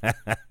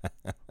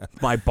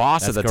 My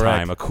boss at the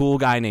time, a cool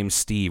guy named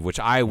Steve, which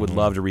I would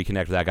love to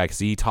reconnect with that guy because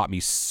he taught me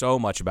so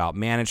much about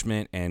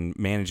management and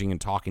managing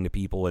and talking to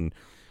people and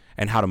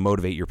how to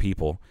motivate your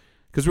people.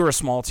 Because we were a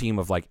small team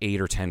of like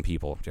 8 or 10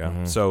 people. Yeah.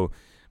 Mm-hmm. So,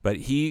 but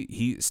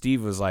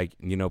Steve was like,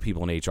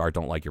 people in HR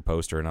don't like your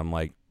poster. And I'm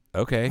like,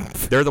 okay.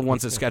 They're the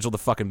ones that schedule the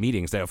fucking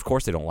meetings. Of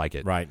course they don't like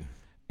it. Right.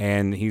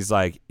 And he's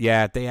like,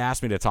 yeah, they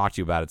asked me to talk to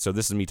you about it, so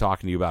this is me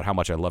talking to you about how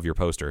much I love your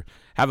poster.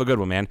 Have a good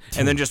one, man.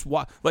 And then just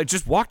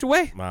walked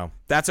away. Wow.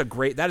 That is a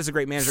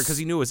great manager because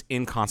he knew it was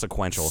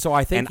inconsequential. So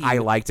I think I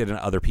liked it and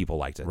other people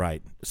liked it.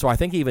 Right. So I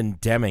think even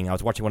Deming, I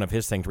was watching one of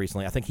his things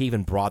recently, I think he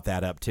even brought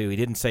that up too. He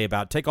didn't say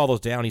about take all those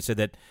down. He said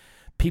that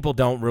people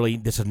don't really,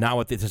 this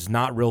is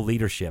not real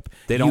leadership.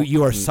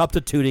 You are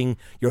substituting,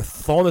 you're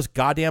throwing this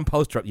goddamn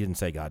poster up. You didn't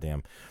say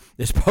goddamn.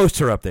 This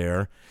poster up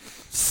there,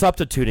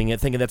 substituting it,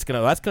 thinking that's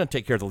gonna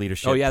take care of the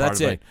leadership. Oh yeah, that's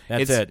it.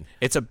 That's it.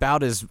 It's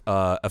about as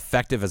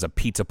effective as a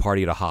pizza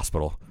party at a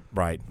hospital.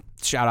 Right.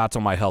 Shout out to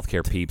my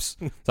healthcare peeps.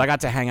 So I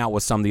got to hang out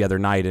with some the other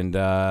night, and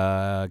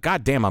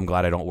goddamn, I'm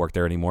glad I don't work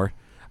there anymore.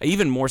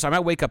 Even more so, I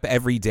might wake up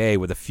every day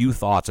with a few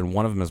thoughts, and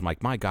one of them is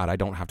like, my God, I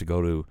don't have to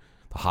go to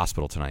the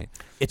hospital tonight.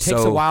 It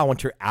takes a while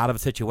once you're out of a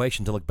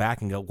situation to look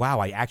back and go, wow,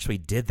 I actually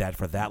did that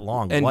for that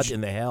long. What in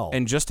the hell?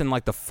 And just in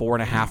like the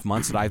 4.5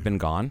 months that I've been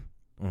gone,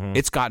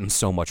 it's gotten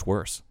so much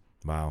worse.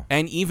 Wow.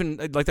 And even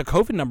like the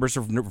COVID numbers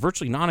are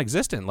virtually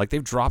non-existent. Like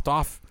they've dropped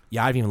off.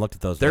 Yeah, I've even looked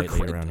at those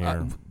lately around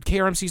here.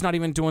 KRMC's not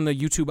even doing the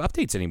YouTube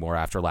updates anymore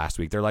after last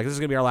week. They're like, this is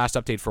going to be our last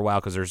update for a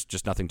while because there's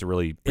just nothing to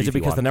really brief Is it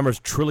because the numbers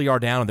truly are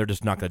down and they're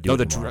just not going to do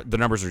it anymore? The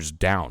numbers are just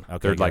down. Okay,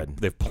 they're good. like,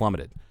 they've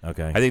plummeted.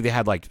 Okay. I think they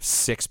had like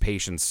 6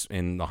 patients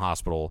in the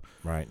hospital.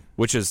 Right.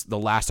 Which is the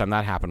last time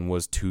that happened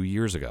was 2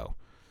 years ago.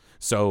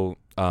 So,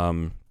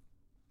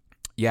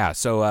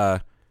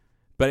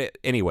 but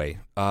anyway,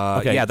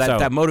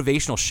 that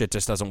motivational shit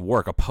just doesn't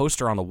work. A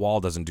poster on the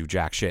wall doesn't do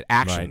jack shit.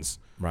 Actions,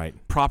 right?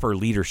 Proper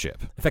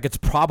leadership. In fact, it's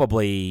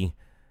probably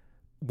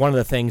one of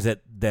the things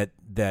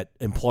that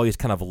employees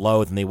kind of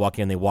loathe, and they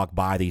walk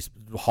by these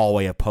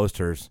hallway of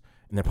posters,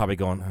 and they're probably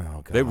going,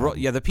 "Oh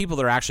God." The people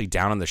that are actually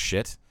down on the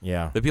shit.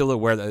 Yeah, the people that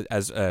wear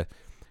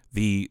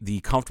the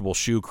comfortable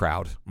shoe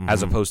crowd,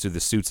 as opposed to the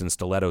suits and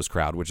stilettos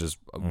crowd, which is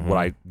what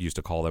I used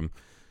to call them.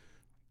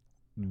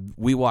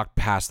 we walked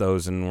past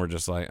those and we're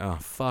just like, oh,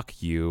 fuck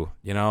you,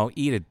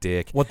 eat a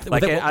dick. What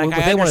they I want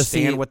to see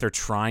understand what they're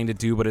trying to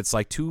do, but it's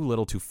like too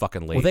little, too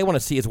fucking late. What they want to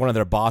see is one of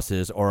their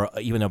bosses, or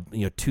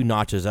even 2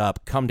 notches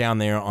up, come down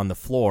there on the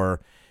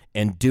floor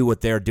and do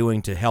what they're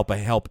doing to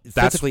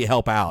physically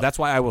help out. That's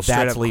why I will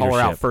straight up leadership. call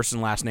her out. First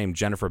and last name,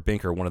 Jennifer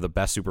Binker, one of the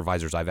best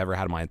supervisors I've ever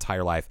had in my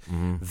entire life.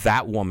 Mm-hmm.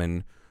 That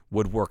woman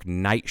would work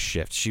night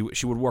shifts. She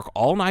would work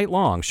all night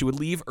long. She would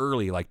leave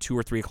early, like 2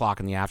 or 3 o'clock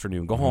in the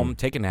afternoon, go home,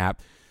 take a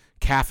nap,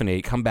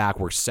 caffeinate, come back,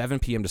 work 7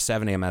 p.m. to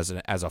 7 a.m. as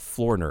a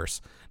floor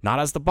nurse, not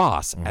as the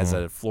boss, as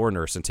a floor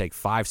nurse, and take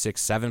 5, 6,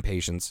 7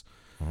 patients.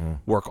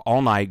 Work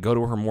all night, go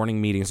to her morning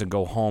meetings, and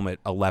go home at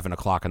 11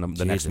 o'clock in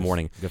the next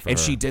morning. And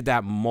she did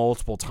that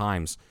multiple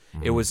times.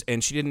 It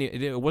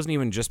wasn't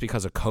even just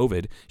because of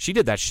COVID. She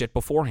did that shit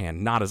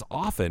beforehand, not as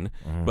often,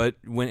 but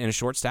when in a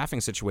short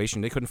staffing situation,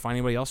 they couldn't find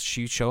anybody else,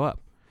 she'd show up.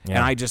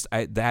 Yeah.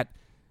 And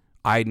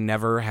I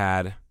never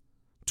had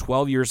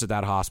 12 years at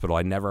that hospital.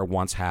 I never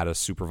once had a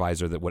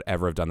supervisor that would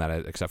ever have done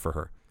that except for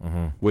her,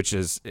 which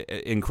is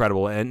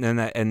incredible.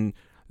 And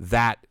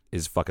that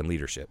is fucking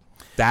leadership.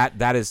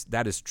 That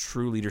is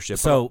true leadership.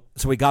 So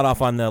we got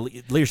off on the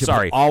leadership.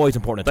 Sorry, always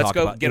important to talk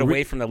about. Let's go get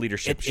away from the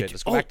leadership shit.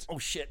 Let's go back. Oh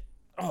shit.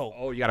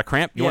 Oh, you got a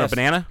cramp? You want a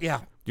banana? Yeah.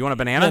 Do you want a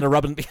banana? I'm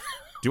rubbing. Do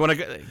you want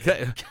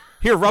to?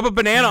 Here, rub a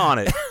banana on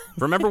it.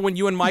 Remember when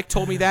you and Mike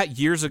told me that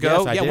years ago?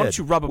 Yes, I did. Why don't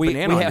you rub a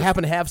banana on it? We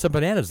happen to have some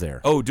bananas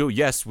there. Oh, dude,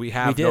 yes, we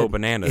have no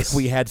bananas.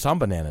 We had some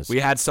bananas. We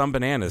had some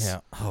bananas. Yeah.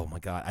 Oh, my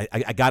God.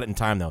 I got it in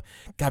time, though.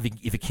 God,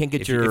 if you can't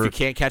get if you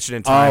can't catch it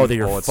in time,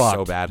 it's fucked.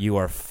 So bad. You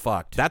are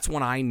fucked. That's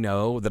when I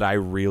know that I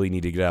really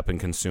need to get up and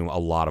consume a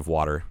lot of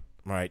water.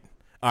 Right.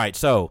 All right,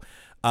 so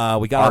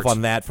we got off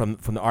on that from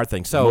the art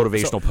thing. So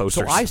motivational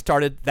posters. So I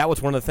started, that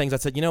was one of the things I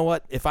said, you know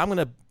what? If I'm going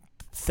to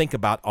think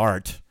about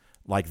art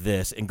like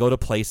this and go to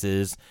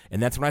places,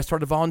 and that's when I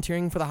started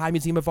volunteering for the High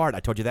Museum of Art. I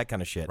told you that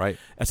kind of shit. Right.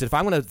 I said, if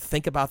I'm going to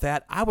think about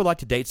that, I would like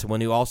to date someone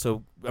who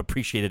also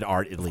appreciated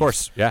art at least. Of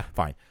course, yeah.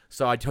 Fine.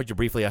 So I told you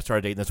briefly I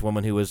started dating this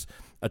woman who was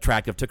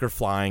attractive, took her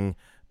flying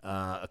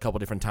a couple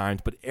different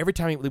times, but every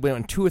time we went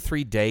on 2 or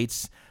 3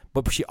 dates,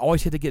 but she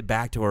always had to get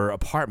back to her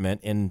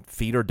apartment and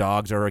feed her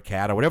dogs or her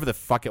cat or whatever the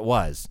fuck it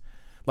was.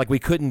 Like, we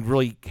couldn't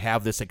really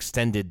have this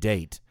extended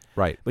date.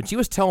 Right. But she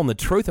was telling the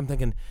truth. I'm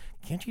thinking,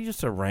 can't you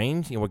just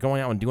arrange? We're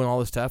going out and doing all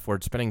this stuff. We're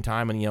spending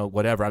time and,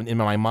 whatever. I'm in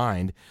my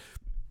mind.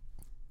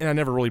 And I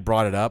never really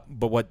brought it up.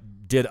 But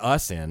what did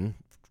us in,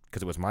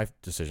 because it was my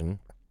decision,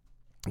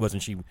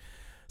 wasn't she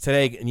said,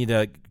 hey, can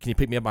you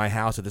pick me up at my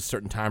house at this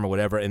certain time or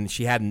whatever? And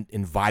she hadn't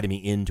invited me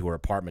into her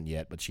apartment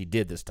yet, but she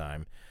did this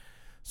time.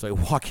 So I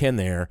walk in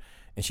there,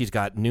 and she's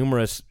got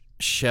numerous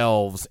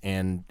shelves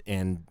and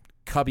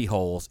cubby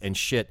holes and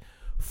shit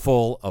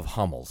full of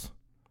Hummels.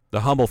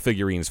 The Hummel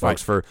figurines,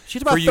 folks. Right.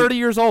 She's about 30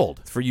 years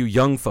old. For you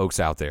young folks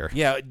out there.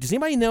 Yeah. Does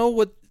anybody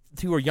know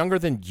who are younger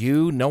than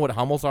you know what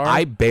Hummels are?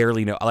 I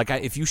barely know. Like,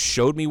 if you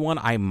showed me one,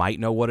 I might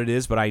know what it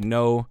is, but I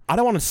know. I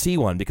don't want to see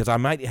one because I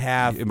might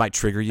have. It might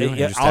trigger you.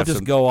 I'll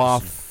just go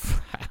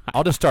off.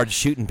 I'll just start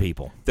shooting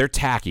people. They're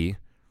tacky.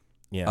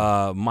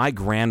 Yeah. My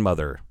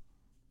grandmother,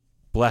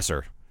 bless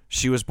her,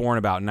 she was born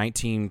about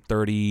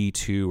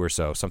 1932 or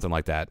so, something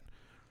like that.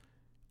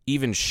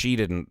 Even she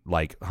didn't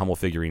like Hummel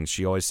figurines.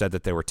 She always said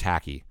that they were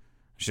tacky.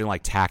 She didn't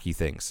like tacky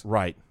things.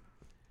 Right.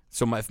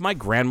 So if my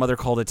grandmother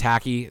called it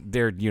tacky,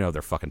 they're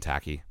fucking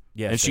tacky.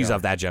 Yes, and she's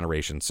of that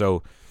generation.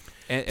 So,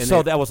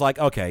 that was like,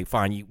 okay,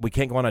 fine. We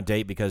can't go on a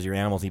date because your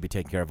animals need to be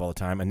taken care of all the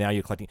time. And now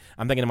you're collecting.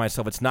 I'm thinking to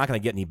myself, it's not going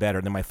to get any better.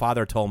 And then my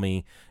father told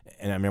me,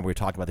 and I remember we were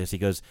talking about this. He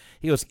goes,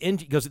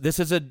 this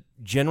is a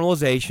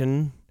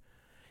generalization.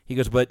 He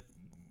goes, but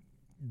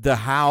the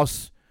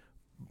house.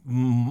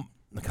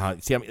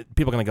 See,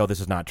 people are going to go, this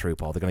is not true,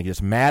 Paul. They're going to get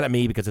just mad at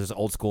me because this is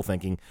old school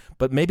thinking,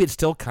 but maybe it's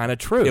still kind of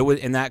true. It was,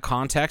 in that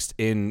context,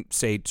 in,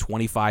 say,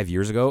 25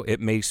 years ago, it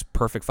makes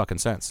perfect fucking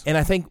sense. And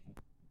I think,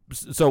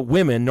 so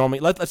women normally,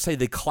 let's say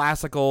the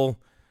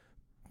classical,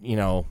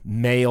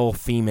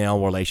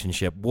 male-female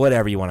relationship,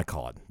 whatever you want to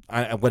call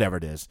it, whatever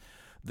it is.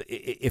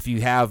 If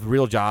you have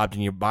real jobs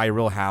and you buy a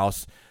real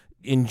house,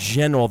 in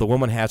general, the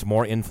woman has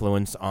more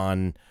influence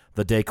on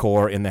the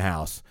decor in the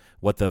house.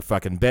 What the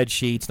fucking bed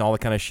sheets and all the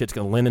kind of shit's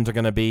linens are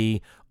going to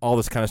be, all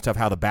this kind of stuff,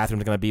 how the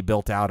bathrooms are going to be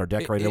built out or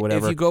decorated or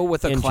whatever. If you go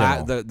with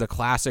the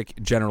classic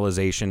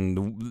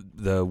generalization,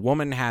 the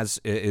woman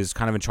is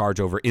kind of in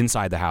charge over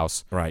inside the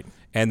house. Right.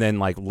 And then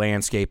like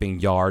landscaping,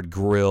 yard,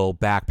 grill,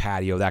 back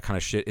patio, that kind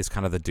of shit is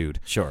kind of the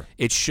dude. Sure.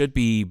 It should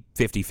be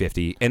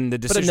 50-50. And the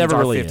decisions never are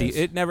really 50. Is.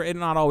 It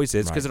not always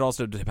is because it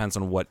also depends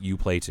on what you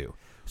play to.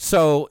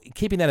 So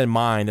keeping that in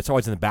mind, it's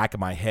always in the back of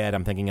my head.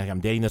 I'm thinking, like, I'm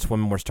dating this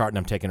woman.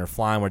 I'm taking her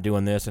flying. We're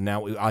doing this. And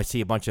now I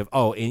see a bunch of,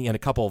 and a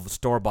couple of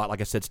store-bought,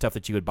 like I said, stuff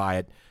that you would buy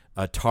at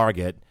a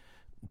Target.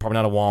 Probably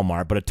not a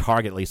Walmart, but a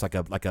Target at least, like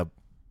a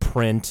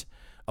print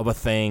of a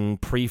thing,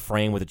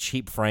 pre-framed with a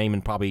cheap frame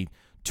and probably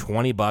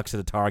 $20 at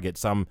a Target,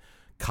 some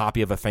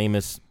copy of a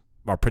famous,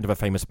 or print of a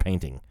famous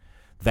painting.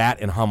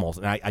 That and Hummels.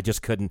 And I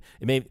just couldn't.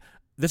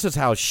 this is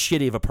how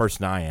shitty of a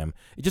person I am.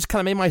 It just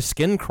kind of made my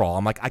skin crawl.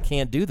 I'm like, I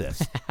can't do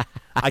this.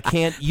 I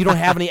can't. You don't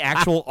have any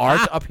actual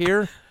art up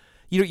here.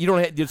 You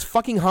don't have, there's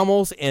fucking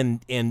Hummels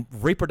and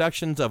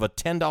reproductions of a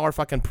 $10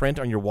 fucking print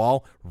on your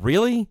wall.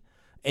 Really?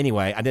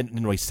 Anyway, I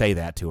didn't really say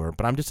that to her,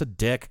 but I'm just a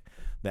dick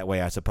that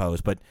way, I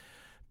suppose. But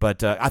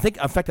I think,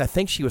 in fact, I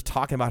think she was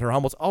talking about her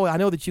Hummels. Oh, I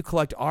know that you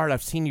collect art.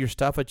 I've seen your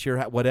stuff at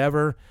your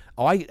whatever.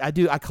 Oh, I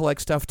do. I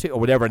collect stuff too, or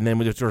whatever. And then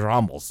there's her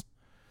Hummels.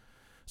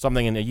 So I'm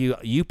thinking,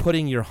 are you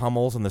putting your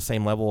Hummels on the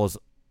same level as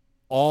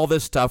all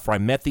this stuff where I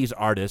met these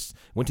artists,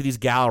 went to these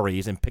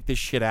galleries, and picked this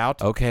shit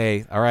out?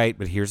 Okay, all right,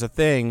 but here's the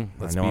thing.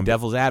 Let's be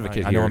devil's advocate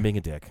here. I know I'm being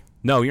a dick.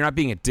 No, you're not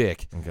being a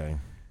dick. Okay.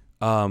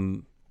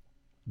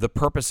 The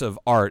purpose of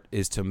art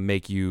is to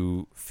make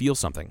you feel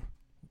something.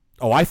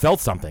 Oh, I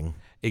felt something.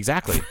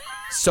 Exactly.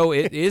 So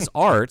it is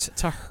art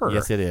to her.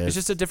 Yes, it is. It's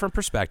just a different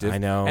perspective. I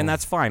know. And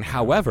that's fine.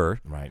 However,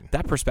 right.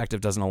 that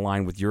perspective doesn't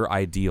align with your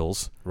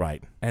ideals.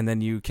 Right. And then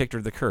you kicked her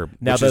to the curb.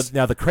 Now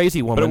the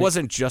crazy woman. But it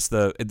wasn't just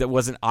it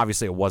wasn't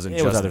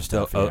just other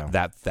stuff.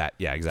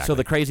 Yeah, exactly. So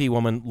the crazy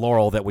woman,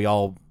 Laurel, that we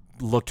all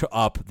looked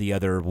up the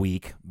other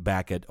week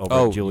back at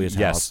Julia's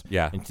house.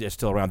 Yeah. And it's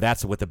still around.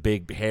 That's with the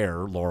big hair,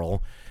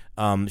 Laurel.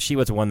 She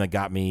was the one that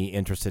got me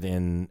interested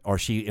in, or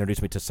she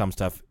introduced me to some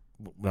stuff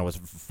when I was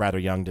rather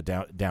young to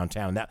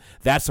downtown.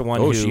 That's the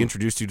one. Oh, she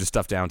introduced you to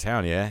stuff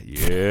downtown, yeah?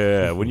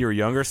 Yeah. When you were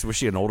younger, so was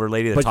she an older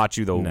lady that taught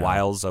you the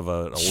wiles of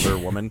an older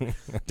woman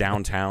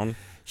downtown?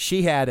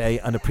 She had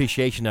an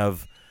appreciation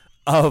of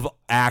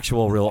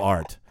actual real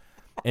art,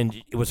 and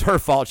it was her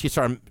fault. She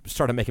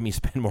started making me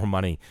spend more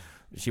money.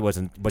 She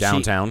wasn't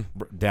downtown.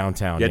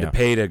 Downtown. You had to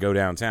pay to go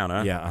downtown,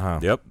 huh? Yeah.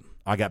 Yep.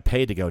 I got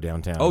paid to go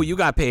downtown. Oh, you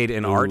got paid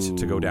in art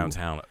to go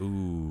downtown.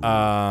 Ooh.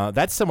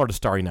 That's similar to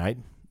Starry Night,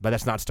 but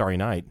that's not Starry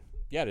Night.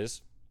 Yeah, it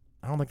is.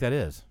 I don't think that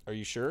is. Are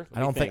you sure? I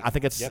don't think. I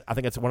think it's. Yep. I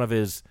think it's one of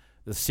the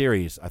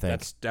series. I think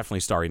that's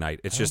definitely Starry Night.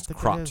 It's just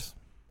cropped.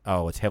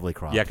 Oh, it's heavily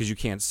cropped. Yeah, because you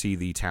can't see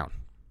the town.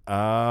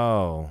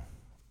 Oh,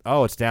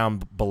 it's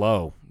down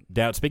below.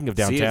 Speaking of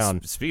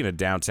downtown. Speaking of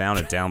downtown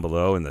and down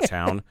below in the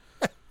town,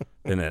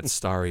 then it's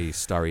Starry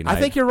Night. I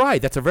think you're right.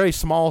 That's a very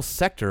small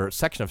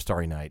section of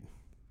Starry Night.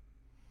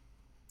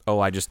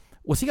 Oh,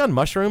 was he on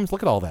mushrooms?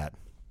 Look at all that.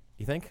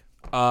 You think?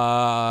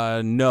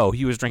 No,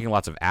 he was drinking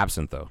lots of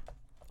absinthe though.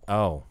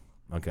 Oh,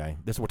 okay.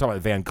 We're talking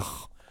about Van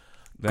Gogh.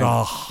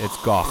 It's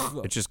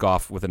Gogh. It's just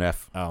Gough with an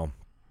F. Oh,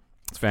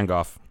 it's Van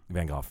Gogh.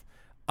 Van Gogh.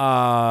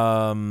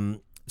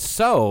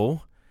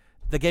 So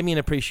that gave me an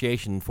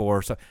appreciation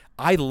for. So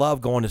I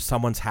love going to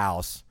someone's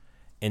house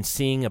and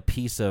seeing a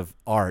piece of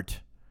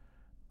art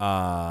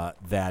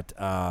that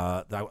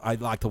I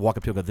like to walk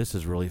up to and go, "This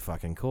is really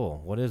fucking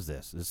cool. What is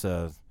this? This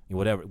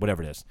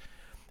whatever it is."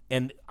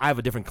 And I have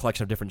a different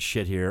collection of different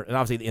shit here, and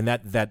obviously in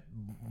that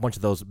bunch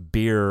of those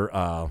beer.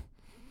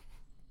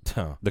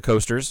 The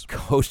coasters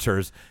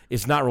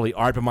is not really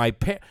art, but my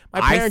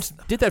parents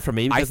did that for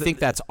me. I think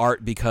that's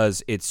art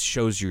because it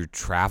shows you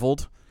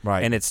traveled,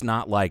 right? And it's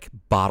not like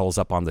bottles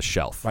up on the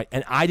shelf, right?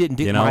 And I didn't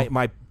do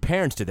my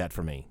parents did that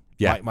for me.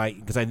 Yeah,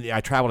 because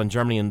I traveled in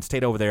Germany and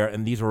stayed over there,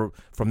 and these were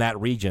from that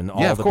region,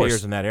 all the course.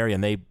 beers in that area,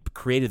 and they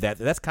created that.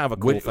 That's kind of a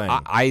cool thing.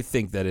 I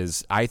think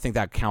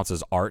that counts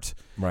as art.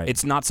 Right.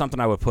 It's not something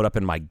I would put up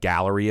in my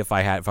gallery if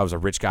I was a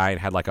rich guy and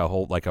had like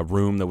a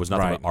room that was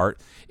nothing but art.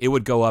 It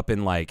would go up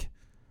in like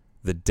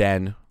the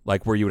den,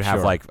 like where you would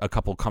have like a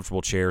couple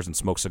comfortable chairs and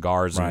smoke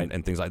cigars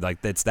and things like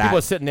it's that. People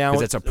are sitting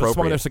down, it's appropriate.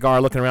 Smoking their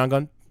cigar, looking around,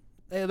 going,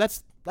 "Hey,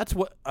 that's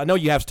what I know.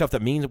 You have stuff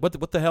that means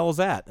what the hell is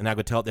that?" And I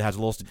could tell it has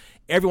a little.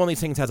 Every one of these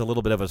things has a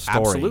little bit of a story.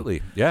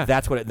 Absolutely, yeah.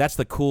 That's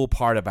the cool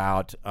part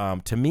about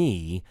to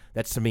me.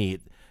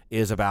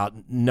 Is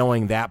about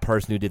knowing that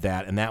person who did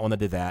that and that one that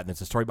did that, and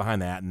it's a story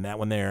behind that, and that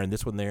one there, and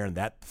this one there, and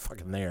that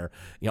fucking there.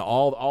 You know,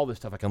 all this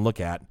stuff I can look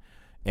at,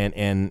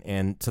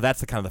 and so that's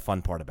the kind of the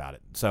fun part about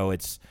it. So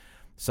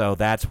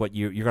that's what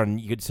you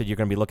said you're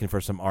gonna be looking for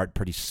some art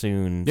pretty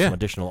soon, some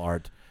additional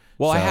art.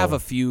 Well, I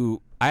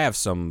have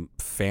some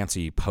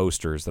fancy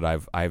posters that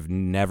I've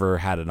never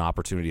had an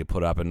opportunity to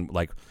put up, and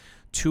like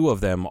two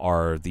of them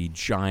are the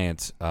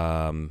giant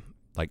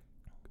like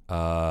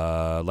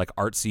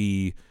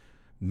artsy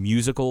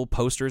musical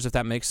posters, if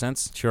that makes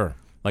sense. Sure.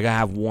 Like I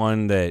have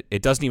one that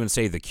it doesn't even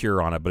say The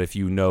Cure on it, but if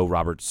you know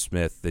Robert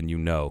Smith, then you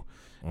know.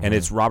 Mm-hmm. And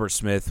it's Robert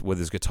Smith with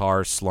his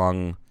guitar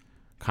slung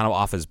kind of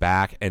off his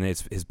back, and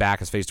his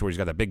back is faced towards. He's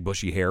got that big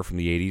bushy hair from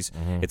the 80s.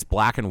 Mm-hmm. It's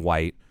black and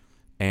white,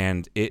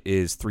 and it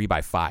is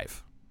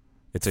 3x5.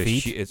 It's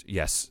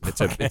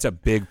it's a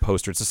big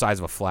poster. It's the size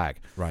of a flag.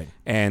 Right.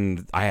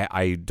 And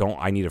I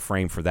need a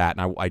frame for that,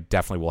 and I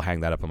definitely will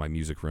hang that up in my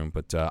music room.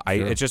 But sure.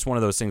 It's just one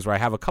of those things where I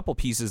have a couple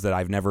pieces that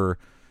I've never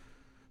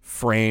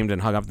framed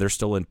and hung up. They're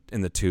still in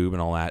the tube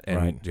and all that. And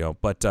right.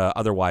 But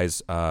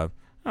otherwise, I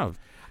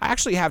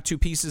actually have two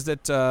pieces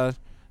that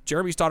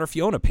Jeremy's daughter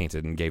Fiona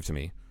painted and gave to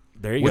me.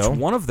 There you go. Which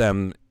one of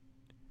them,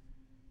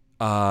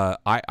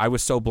 I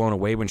was so blown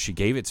away when she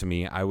gave it to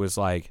me. I was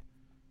like,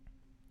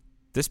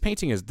 this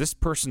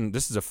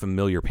is a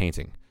familiar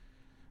painting.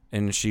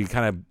 And she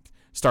kind of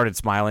started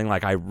smiling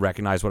like I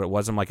recognized what it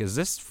was. I'm like, is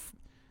this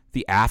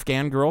the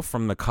Afghan girl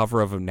from the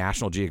cover of a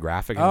National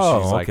Geographic. And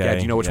Oh, she's like, okay. yeah,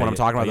 do you know which one I'm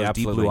talking about? Yeah, Those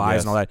deep absolutely, blue eyes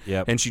yes. and all that.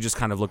 Yep. And she just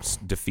kind of looks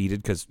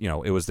defeated because,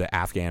 it was the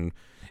Afghan.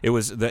 It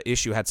was the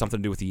issue had something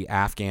to do with the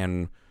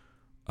Afghan,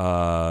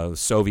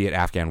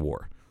 Soviet-Afghan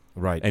war.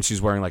 Right. And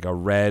she's wearing like a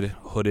red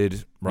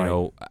hooded,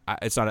 Right.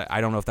 It's not.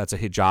 I don't know if that's a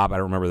hijab. I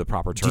don't remember the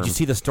proper term. Did you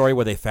see the story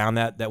where they found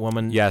that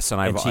woman? Yes,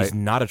 and she's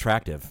not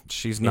attractive.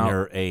 She's in not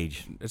her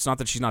age. It's not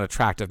that she's not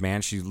attractive,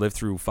 man. She lived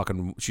through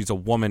she's a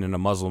woman in a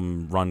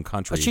Muslim-run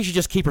country. But she should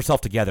just keep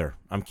herself together.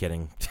 I'm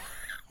kidding.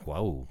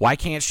 Whoa. Why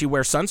can't she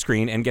wear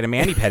sunscreen and get a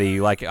mani-pedi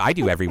like I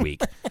do every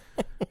week?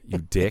 You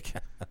dick.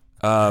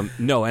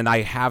 No, and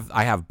I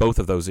have both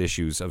of those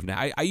issues of.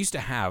 I used to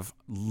have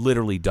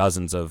literally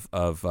dozens of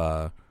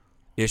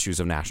issues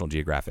of National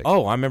Geographic.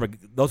 Oh, I remember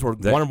those were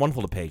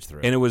wonderful to page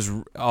through. And it was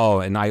I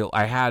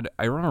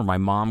remember my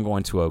mom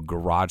going to a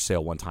garage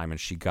sale one time and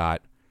she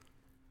got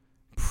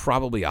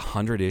probably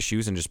 100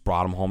 issues and just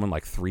brought them home in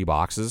like 3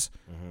 boxes.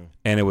 Mm-hmm.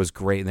 And it was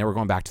great. And they were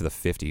going back to the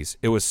 50s.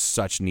 It was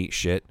such neat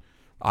shit.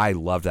 I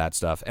loved that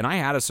stuff. And I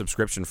had a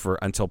subscription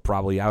until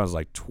probably I was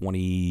like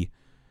 21,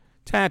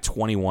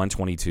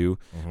 22.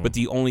 Mm-hmm. But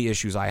the only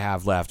issues I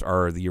have left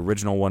are the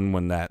original one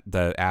when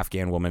the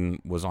Afghan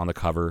woman was on the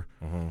cover.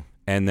 Mm-hmm.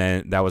 And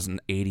then that was in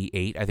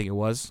 88, I think it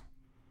was.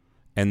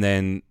 And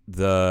then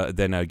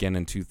again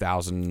in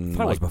 2000. I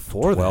thought it was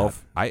before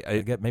 12. that. I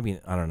get maybe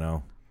I don't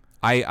know.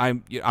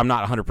 I'm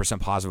not 100%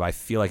 positive. I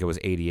feel like it was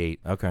 88.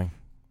 Okay.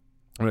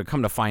 When it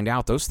come to find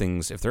out, those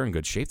things, if they're in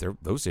good shape,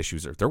 those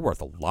issues they're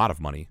worth a lot of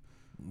money.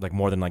 Like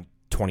more than like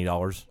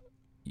 $20.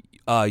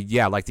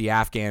 Yeah, like the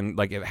Afghan,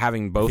 like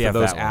having both of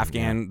those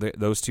Afghan,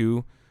 those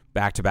two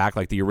back to back,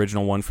 like the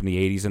original one from the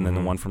 80s and then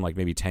the one from like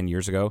maybe 10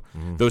 years ago.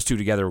 Mm-hmm. Those two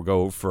together will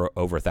go for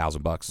over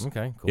 $1,000.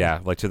 Okay, cool. Yeah,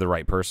 like to the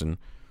right person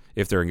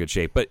if they're in good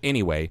shape. But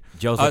anyway,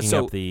 Joe's looking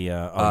up the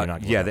you're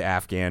not the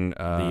Afghan,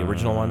 the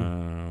original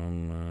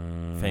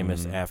one,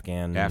 famous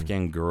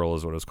Afghan girl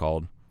is what it's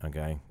called.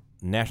 Okay,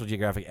 National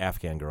Geographic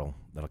Afghan girl.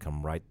 That'll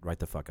come right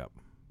the fuck up.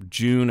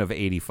 June of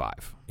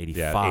 85. 85.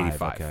 Yeah,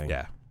 85. Okay.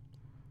 Yeah.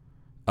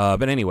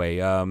 But anyway,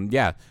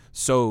 yeah.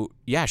 So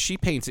yeah, she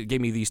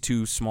gave me these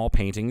 2 small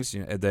paintings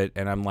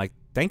and I'm like,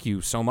 thank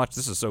you so much.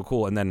 This is so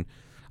cool. And then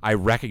I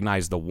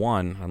recognized the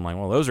one. I'm like,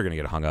 well, those are gonna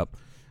get hung up.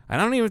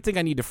 And I don't even think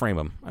I need to frame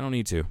them. I don't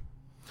need to.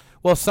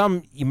 Well,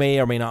 some you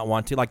may or may not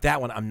want to. Like that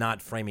one, I'm not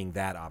framing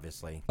that,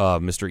 obviously.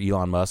 Mr.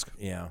 Elon Musk.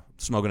 Yeah.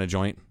 Smoking a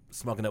joint.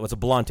 Smoking it was a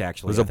blunt,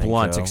 actually. It was a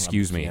blunt. So.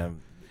 Excuse me.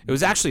 It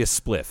was actually a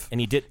spliff. And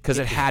he did because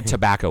it had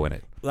tobacco in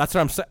it. That's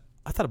what I'm saying.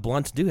 I thought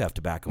blunts do have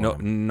tobacco. No, in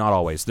them. not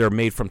always. They're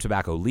made from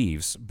tobacco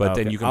leaves, but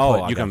then you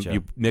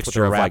can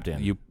mixture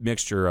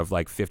of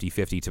like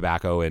 50-50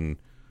 tobacco and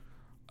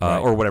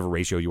or whatever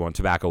ratio you want,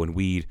 tobacco and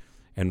weed,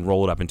 and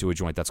roll it up into a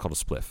joint. That's called a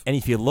spliff. And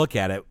if you look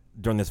at it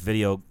during this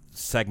video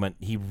segment,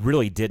 he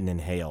really didn't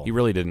inhale. He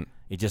really didn't.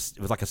 It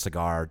was like a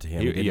cigar to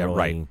him.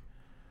 Right.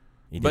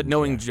 But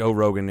knowing Joe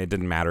Rogan, it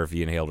didn't matter if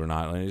he inhaled or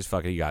not. He just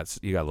he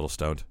got a little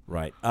stoned.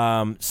 Right.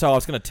 So I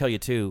was going to tell you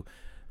too.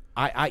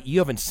 You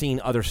haven't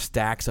seen other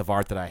stacks of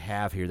art that I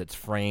have here that's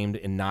framed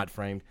and not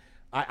framed.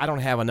 I don't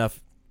have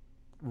enough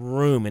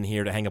room in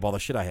here to hang up all the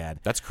shit I had.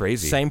 That's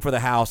crazy. Same for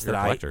the house You're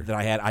that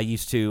I had. I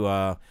used to,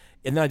 and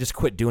then I just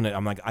quit doing it.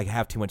 I'm like, I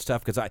have too much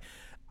stuff because I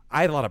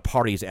had a lot of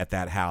parties at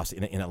that house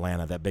in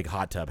Atlanta, that big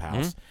hot tub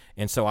house,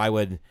 Mm-hmm. and so I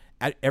would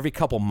every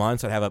couple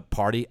months I'd have a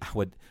party.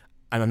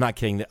 I'm not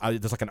kidding.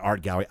 There's like an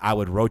art gallery. I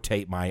would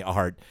rotate my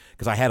art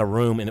because I had a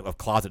room in a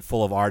closet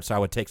full of art. So I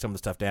would take some of the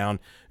stuff down,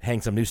 hang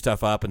some new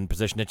stuff up, and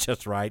position it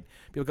just right.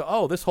 People go,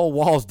 "Oh, this whole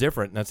wall is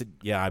different." And I said,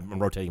 "Yeah, I'm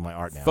rotating my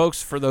art now."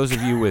 Folks, for those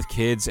of you with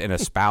kids and a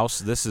spouse,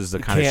 this is the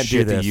kind of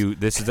shit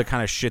this is the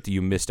kind of shit that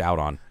you missed out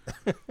on.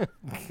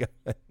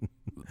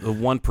 The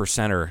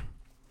 1%er.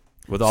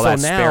 With all that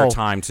spare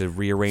time to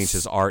rearrange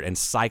his art and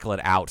cycle it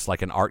out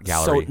like an art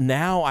gallery. So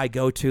now I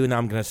go to, and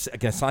I'm gonna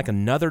sound like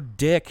another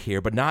dick here,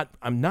 but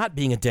I'm not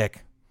being a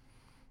dick.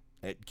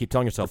 Keep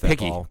telling yourself that,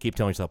 Paul. Keep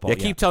telling yourself, Paul. Yeah,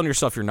 keep telling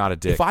yourself you're not a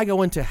dick. If I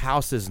go into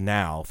houses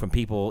now from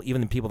people,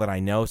 even the people that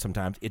I know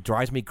sometimes, it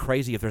drives me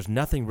crazy if there's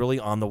nothing really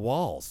on the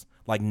walls.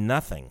 Like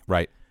nothing.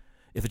 Right.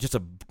 If it's just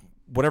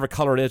whatever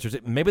color it is,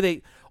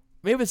 maybe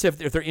it's if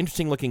they're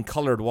interesting looking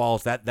colored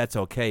walls, that's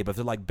okay. But if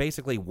they're like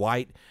basically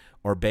white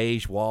or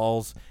beige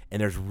walls,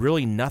 and there's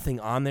really nothing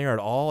on there at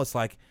all, it's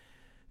like,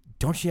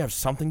 don't you have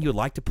something you'd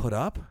like to put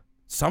up?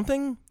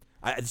 Something?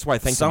 That's what I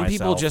think. Some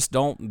people just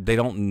don't. They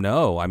don't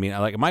know. I mean,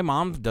 like my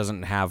mom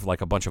doesn't have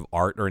like a bunch of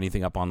art or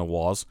anything up on the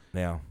walls.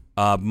 Yeah.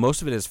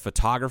 Most of it is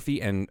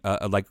photography and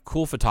like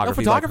cool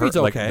photography. Photography's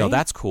like okay. No,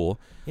 that's cool.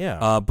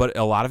 Yeah. But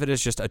a lot of it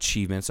is just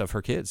achievements of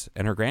her kids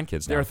and her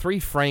grandkids. There are 3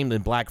 framed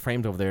and black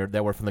frames over there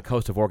that were from the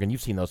coast of Oregon.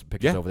 You've seen those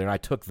pictures over there, and I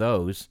took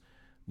those.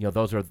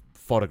 Those are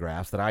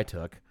photographs that I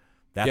took.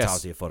 That's how I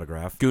see a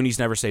photograph. Goonies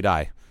Never Say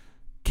Die.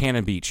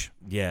 Cannon Beach.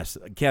 Yes,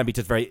 Cannon Beach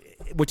is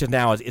which is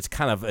now it's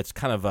kind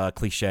of a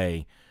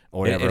cliche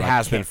or whatever. It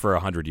has been for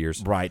 100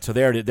 years. Right. So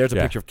there's a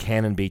picture of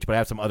Cannon Beach, but I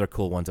have some other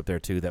cool ones up there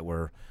too that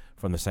were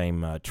from the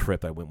same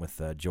trip I went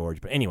with George.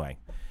 But anyway,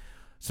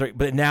 So,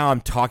 but now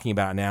I'm talking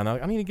about it now. And I'm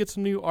like, I need to get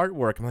some new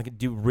artwork. I'm like,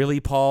 do really,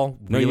 Paul?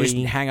 No, really? you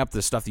just hang up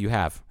the stuff that you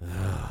have.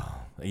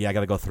 Yeah, I got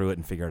to go through it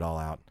and figure it all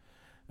out,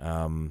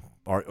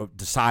 or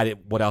decide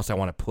what else I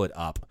want to put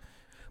up.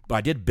 But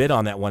I did bid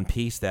on that one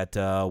piece that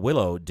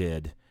Willow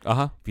did.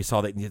 If you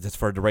saw that, that's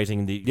for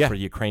raising for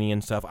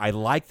Ukrainian stuff. I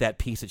like that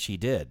piece that she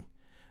did.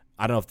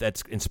 I don't know if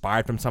that's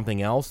inspired from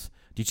something else.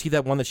 Did you see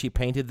that one that she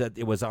painted that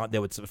it was on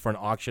that was for an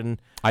auction?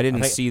 I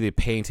didn't see the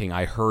painting.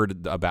 I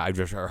heard about.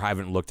 I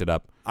haven't looked it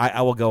up.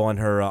 I will go on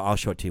her. I'll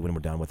show it to you when we're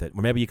done with it.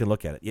 Or maybe you can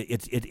look at it.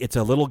 It's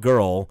a little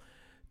girl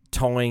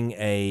towing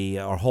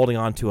or holding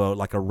on to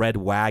a red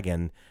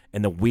wagon,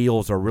 and the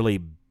wheels are really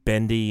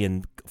bendy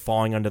and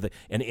falling under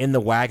and in the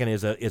wagon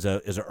is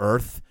a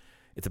earth.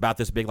 It's about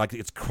this big, like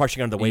it's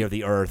crushing under the weight of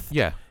the earth.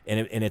 Yeah,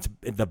 and it's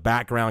the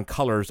background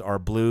colors are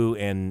blue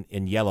and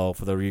yellow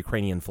for the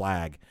Ukrainian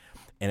flag,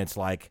 and it's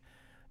like.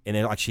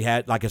 And she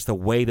had it's the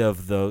weight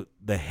of the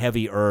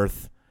heavy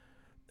earth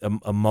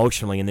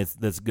emotionally, and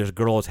this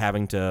girl is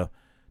having to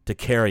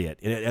carry it.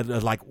 It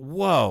was like,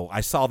 whoa!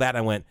 I saw that and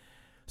I went.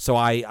 So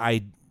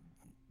I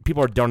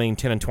people are donating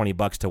 $10 and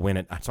 $20 to win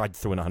it, so I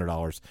threw in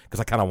 $100 because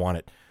I kind of want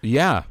it.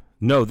 Yeah,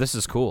 no, this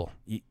is cool.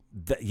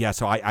 Yeah,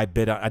 so I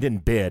bid. I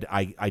didn't bid.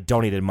 I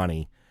donated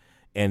money,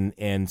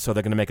 and so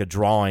they're going to make a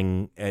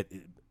drawing at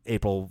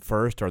April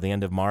 1st or the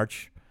end of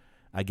March,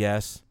 I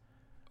guess.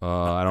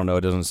 I don't know.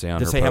 It doesn't say on.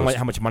 Does it her say post.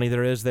 how much money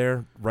there is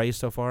there raised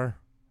so far?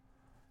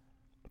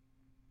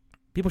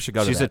 People should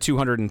go. She's at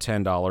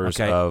 $210.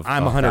 Okay, of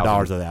I'm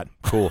 $100 of that.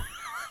 Cool.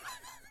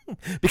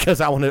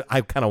 Because I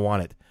kind of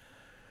want it,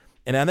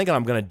 and I think what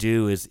I'm going to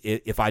do is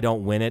if I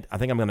don't win it, I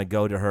think I'm going to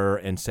go to her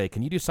and say,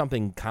 "Can you do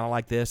something kind of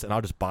like this?" And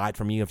I'll just buy it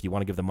from you if you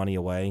want to give the money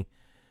away.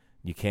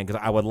 You can,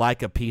 because I would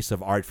like a piece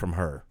of art from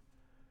her,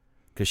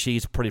 because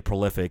she's pretty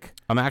prolific.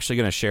 I'm actually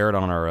going to share it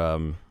on our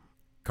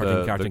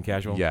Cartoon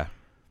Casual. Yeah.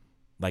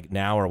 Like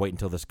now, or wait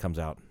until this comes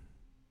out?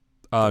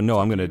 No,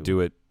 I'm going to do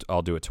it.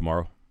 I'll do it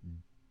tomorrow.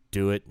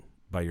 Do it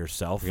by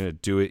yourself? You're going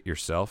to do it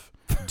yourself?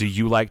 Do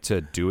you like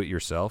to do it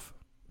yourself?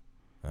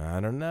 I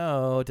don't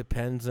know. It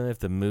depends on if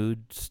the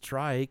mood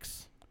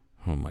strikes.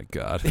 Oh, my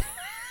God.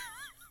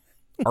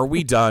 Are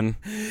we done?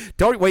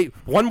 Don't wait.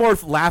 One more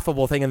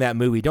laughable thing in that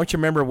movie. Don't you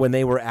remember when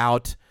they were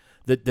out,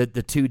 the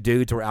two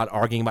dudes were out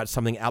arguing about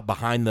something out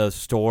behind the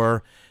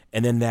store,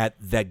 and then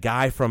that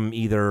guy from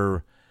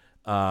either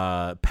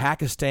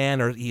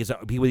Pakistan or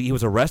he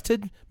was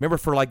arrested. Remember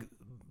for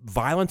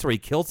violence, or he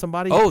killed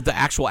somebody. Oh, the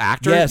actual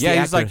actor. Yes, yeah.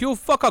 the He's actor. like, you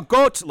fuck a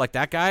goat, like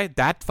that guy.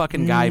 That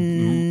fucking guy.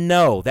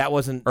 No, that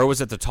wasn't. Or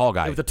was it the tall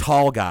guy? It was the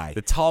tall guy.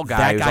 The tall guy.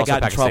 That who's guy also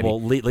got in Pakistani.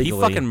 trouble legally. He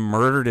fucking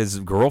murdered his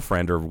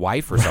girlfriend or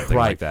wife or something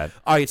right. like that.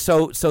 All right,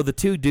 so the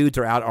two dudes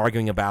are out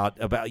arguing about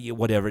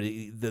whatever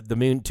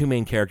two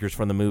main characters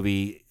from the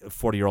movie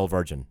 40-Year-Old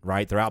Virgin,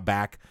 right? They're out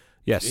back.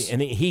 Yes.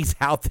 And he's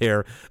out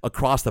there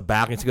across the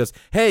balcony. He goes,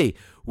 "Hey,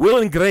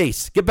 Will and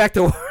Grace, get back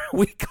to work."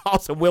 We call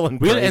them Will and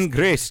Grace. Will and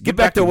Grace, get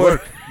back to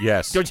work.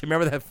 Yes. Don't you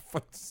remember that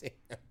fun scene?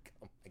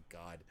 Oh, my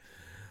God.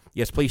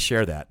 Yes, please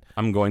share that.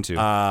 I'm going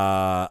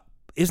to.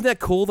 Isn't that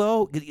cool,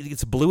 though?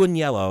 It's blue and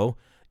yellow,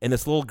 and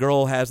this little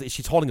girl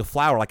she's holding a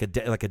flower like a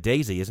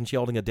daisy. Isn't she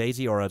holding a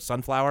daisy or a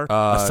sunflower?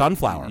 A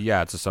sunflower.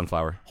 Yeah, it's a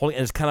sunflower. And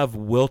it's kind of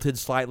wilted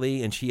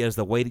slightly, and she has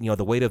the weight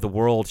of the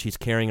world she's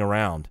carrying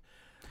around.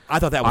 I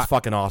thought that was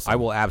fucking awesome. I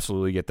will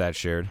absolutely get that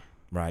shared.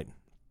 Right.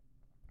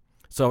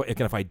 So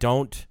if I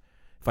don't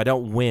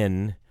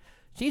win,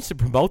 she needs to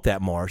promote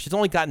that more. She's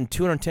only gotten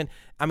 210.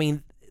 I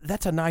mean,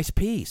 that's a nice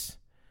piece.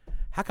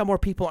 How come more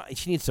people?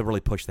 She needs to really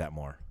push that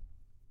more.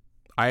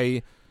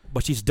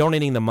 But she's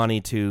donating the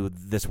money to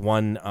this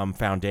one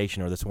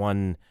foundation or this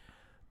one.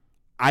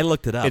 I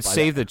looked it up. It's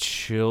Save the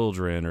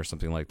Children or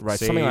something like that. Right,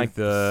 Save something like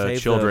the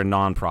Children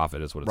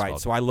nonprofit is what it's right.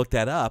 called. So I looked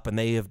that up, and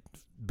they have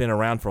been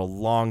around for a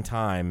long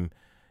time,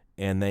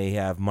 and they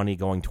have money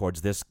going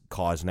towards this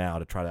cause now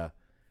to try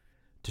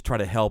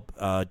to help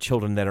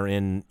children that are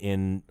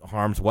in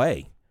harm's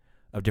way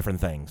of different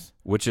things.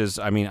 Which is,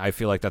 I mean, I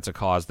feel like that's a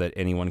cause that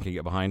anyone can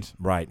get behind.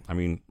 Right. I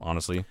mean,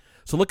 honestly.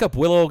 So look up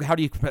Willow. How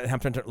do you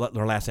have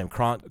her last name?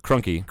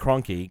 Crunky.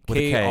 Crunky. With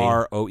a K.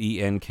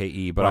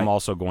 Kroenke. But right. I'm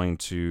also going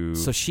to.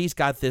 So she's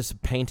got this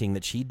painting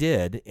that she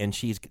did, and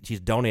she's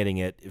donating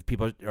it. If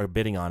people are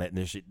bidding on it,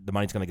 and the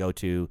money's going to go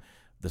to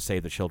the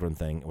Save the Children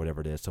thing or whatever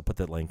it is. So put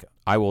that link.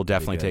 I will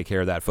definitely take care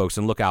of that, folks,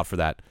 and look out for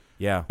that.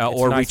 Yeah.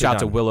 Or reach out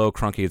to Willow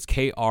Crunky. It's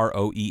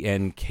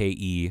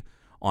Kroenke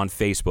on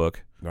Facebook.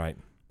 Right.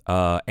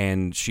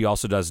 And she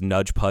also does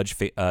Nudge Pudge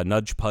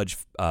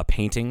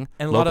painting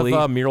and a locally.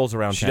 lot of murals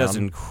around she town. She does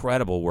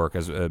incredible work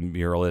as a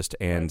muralist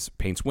and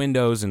paints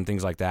windows and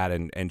things like that.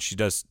 And she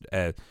does.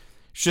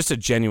 She's just a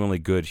genuinely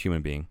good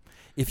human being.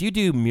 If you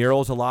do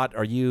murals a lot,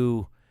 are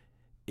you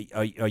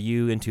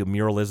into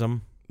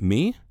muralism?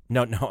 Me?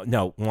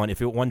 No.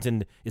 If one's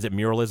in, is it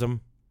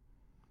muralism?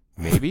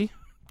 Maybe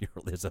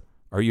muralism.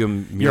 Are you a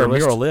muralist? You're a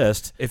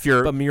muralist. If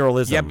you're but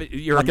muralism, yeah, but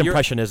you're like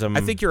impressionism.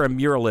 I think you're a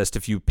muralist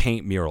if you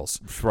paint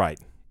murals. Right.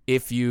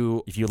 If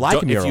you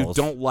like murals, if you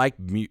don't like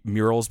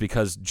murals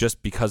because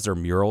they're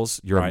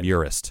murals, you're a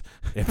murist.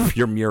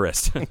 You're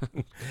murist.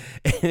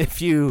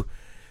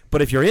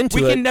 But if you're into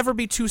it, we can never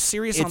be too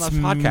serious on this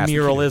podcast.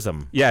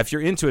 Muralism. Yeah, if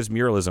you're into his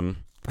muralism,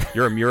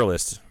 you're a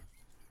muralist.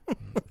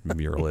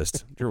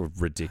 Muralist. You're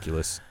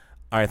ridiculous.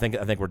 All right, I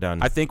think we're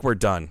done. I think we're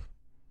done.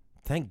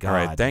 Thank God.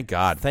 All right, thank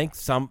God.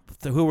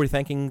 Who are we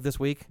thanking this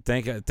week?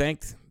 Thank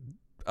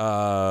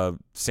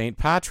St.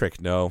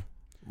 Patrick. No.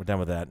 We're done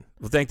with that.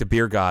 We'll thank the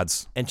beer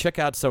gods. And check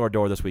out Cellar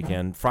Door this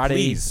weekend.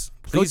 Friday.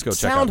 Please go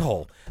check out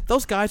Soundhole.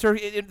 Those guys are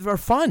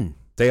fun.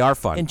 They are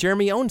fun. And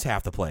Jeremy owns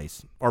half the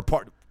place, or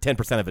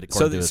 10% of it.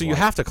 So you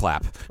have to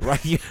clap,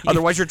 right?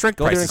 Otherwise, your drink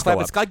prices go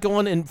up. It's like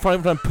going in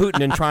front of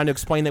Putin and trying to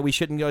explain that we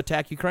shouldn't go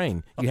attack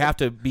Ukraine. You have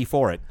to be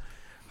for it.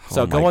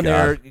 So go in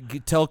there,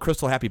 tell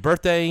Crystal happy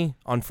birthday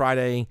on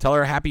Friday. Tell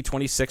her happy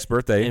 26th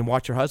birthday, and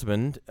watch your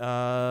husband,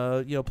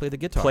 play the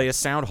guitar, play a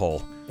sound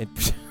hole.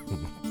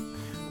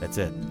 That's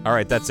it. All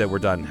right, that's it. We're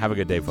done. Have a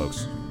good day,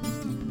 folks.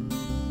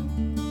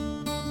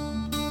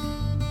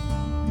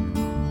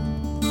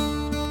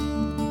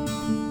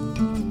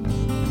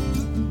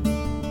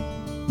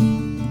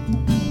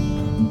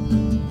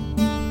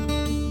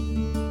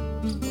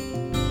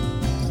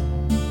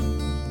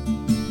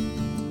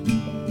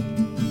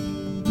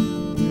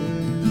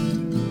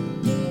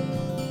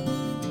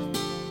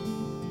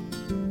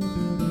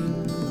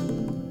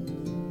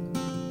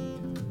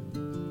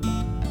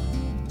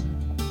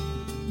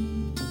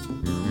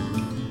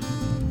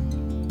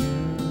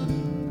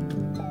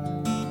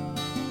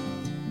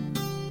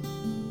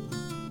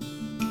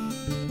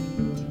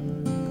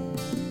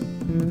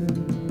 Mm-hmm.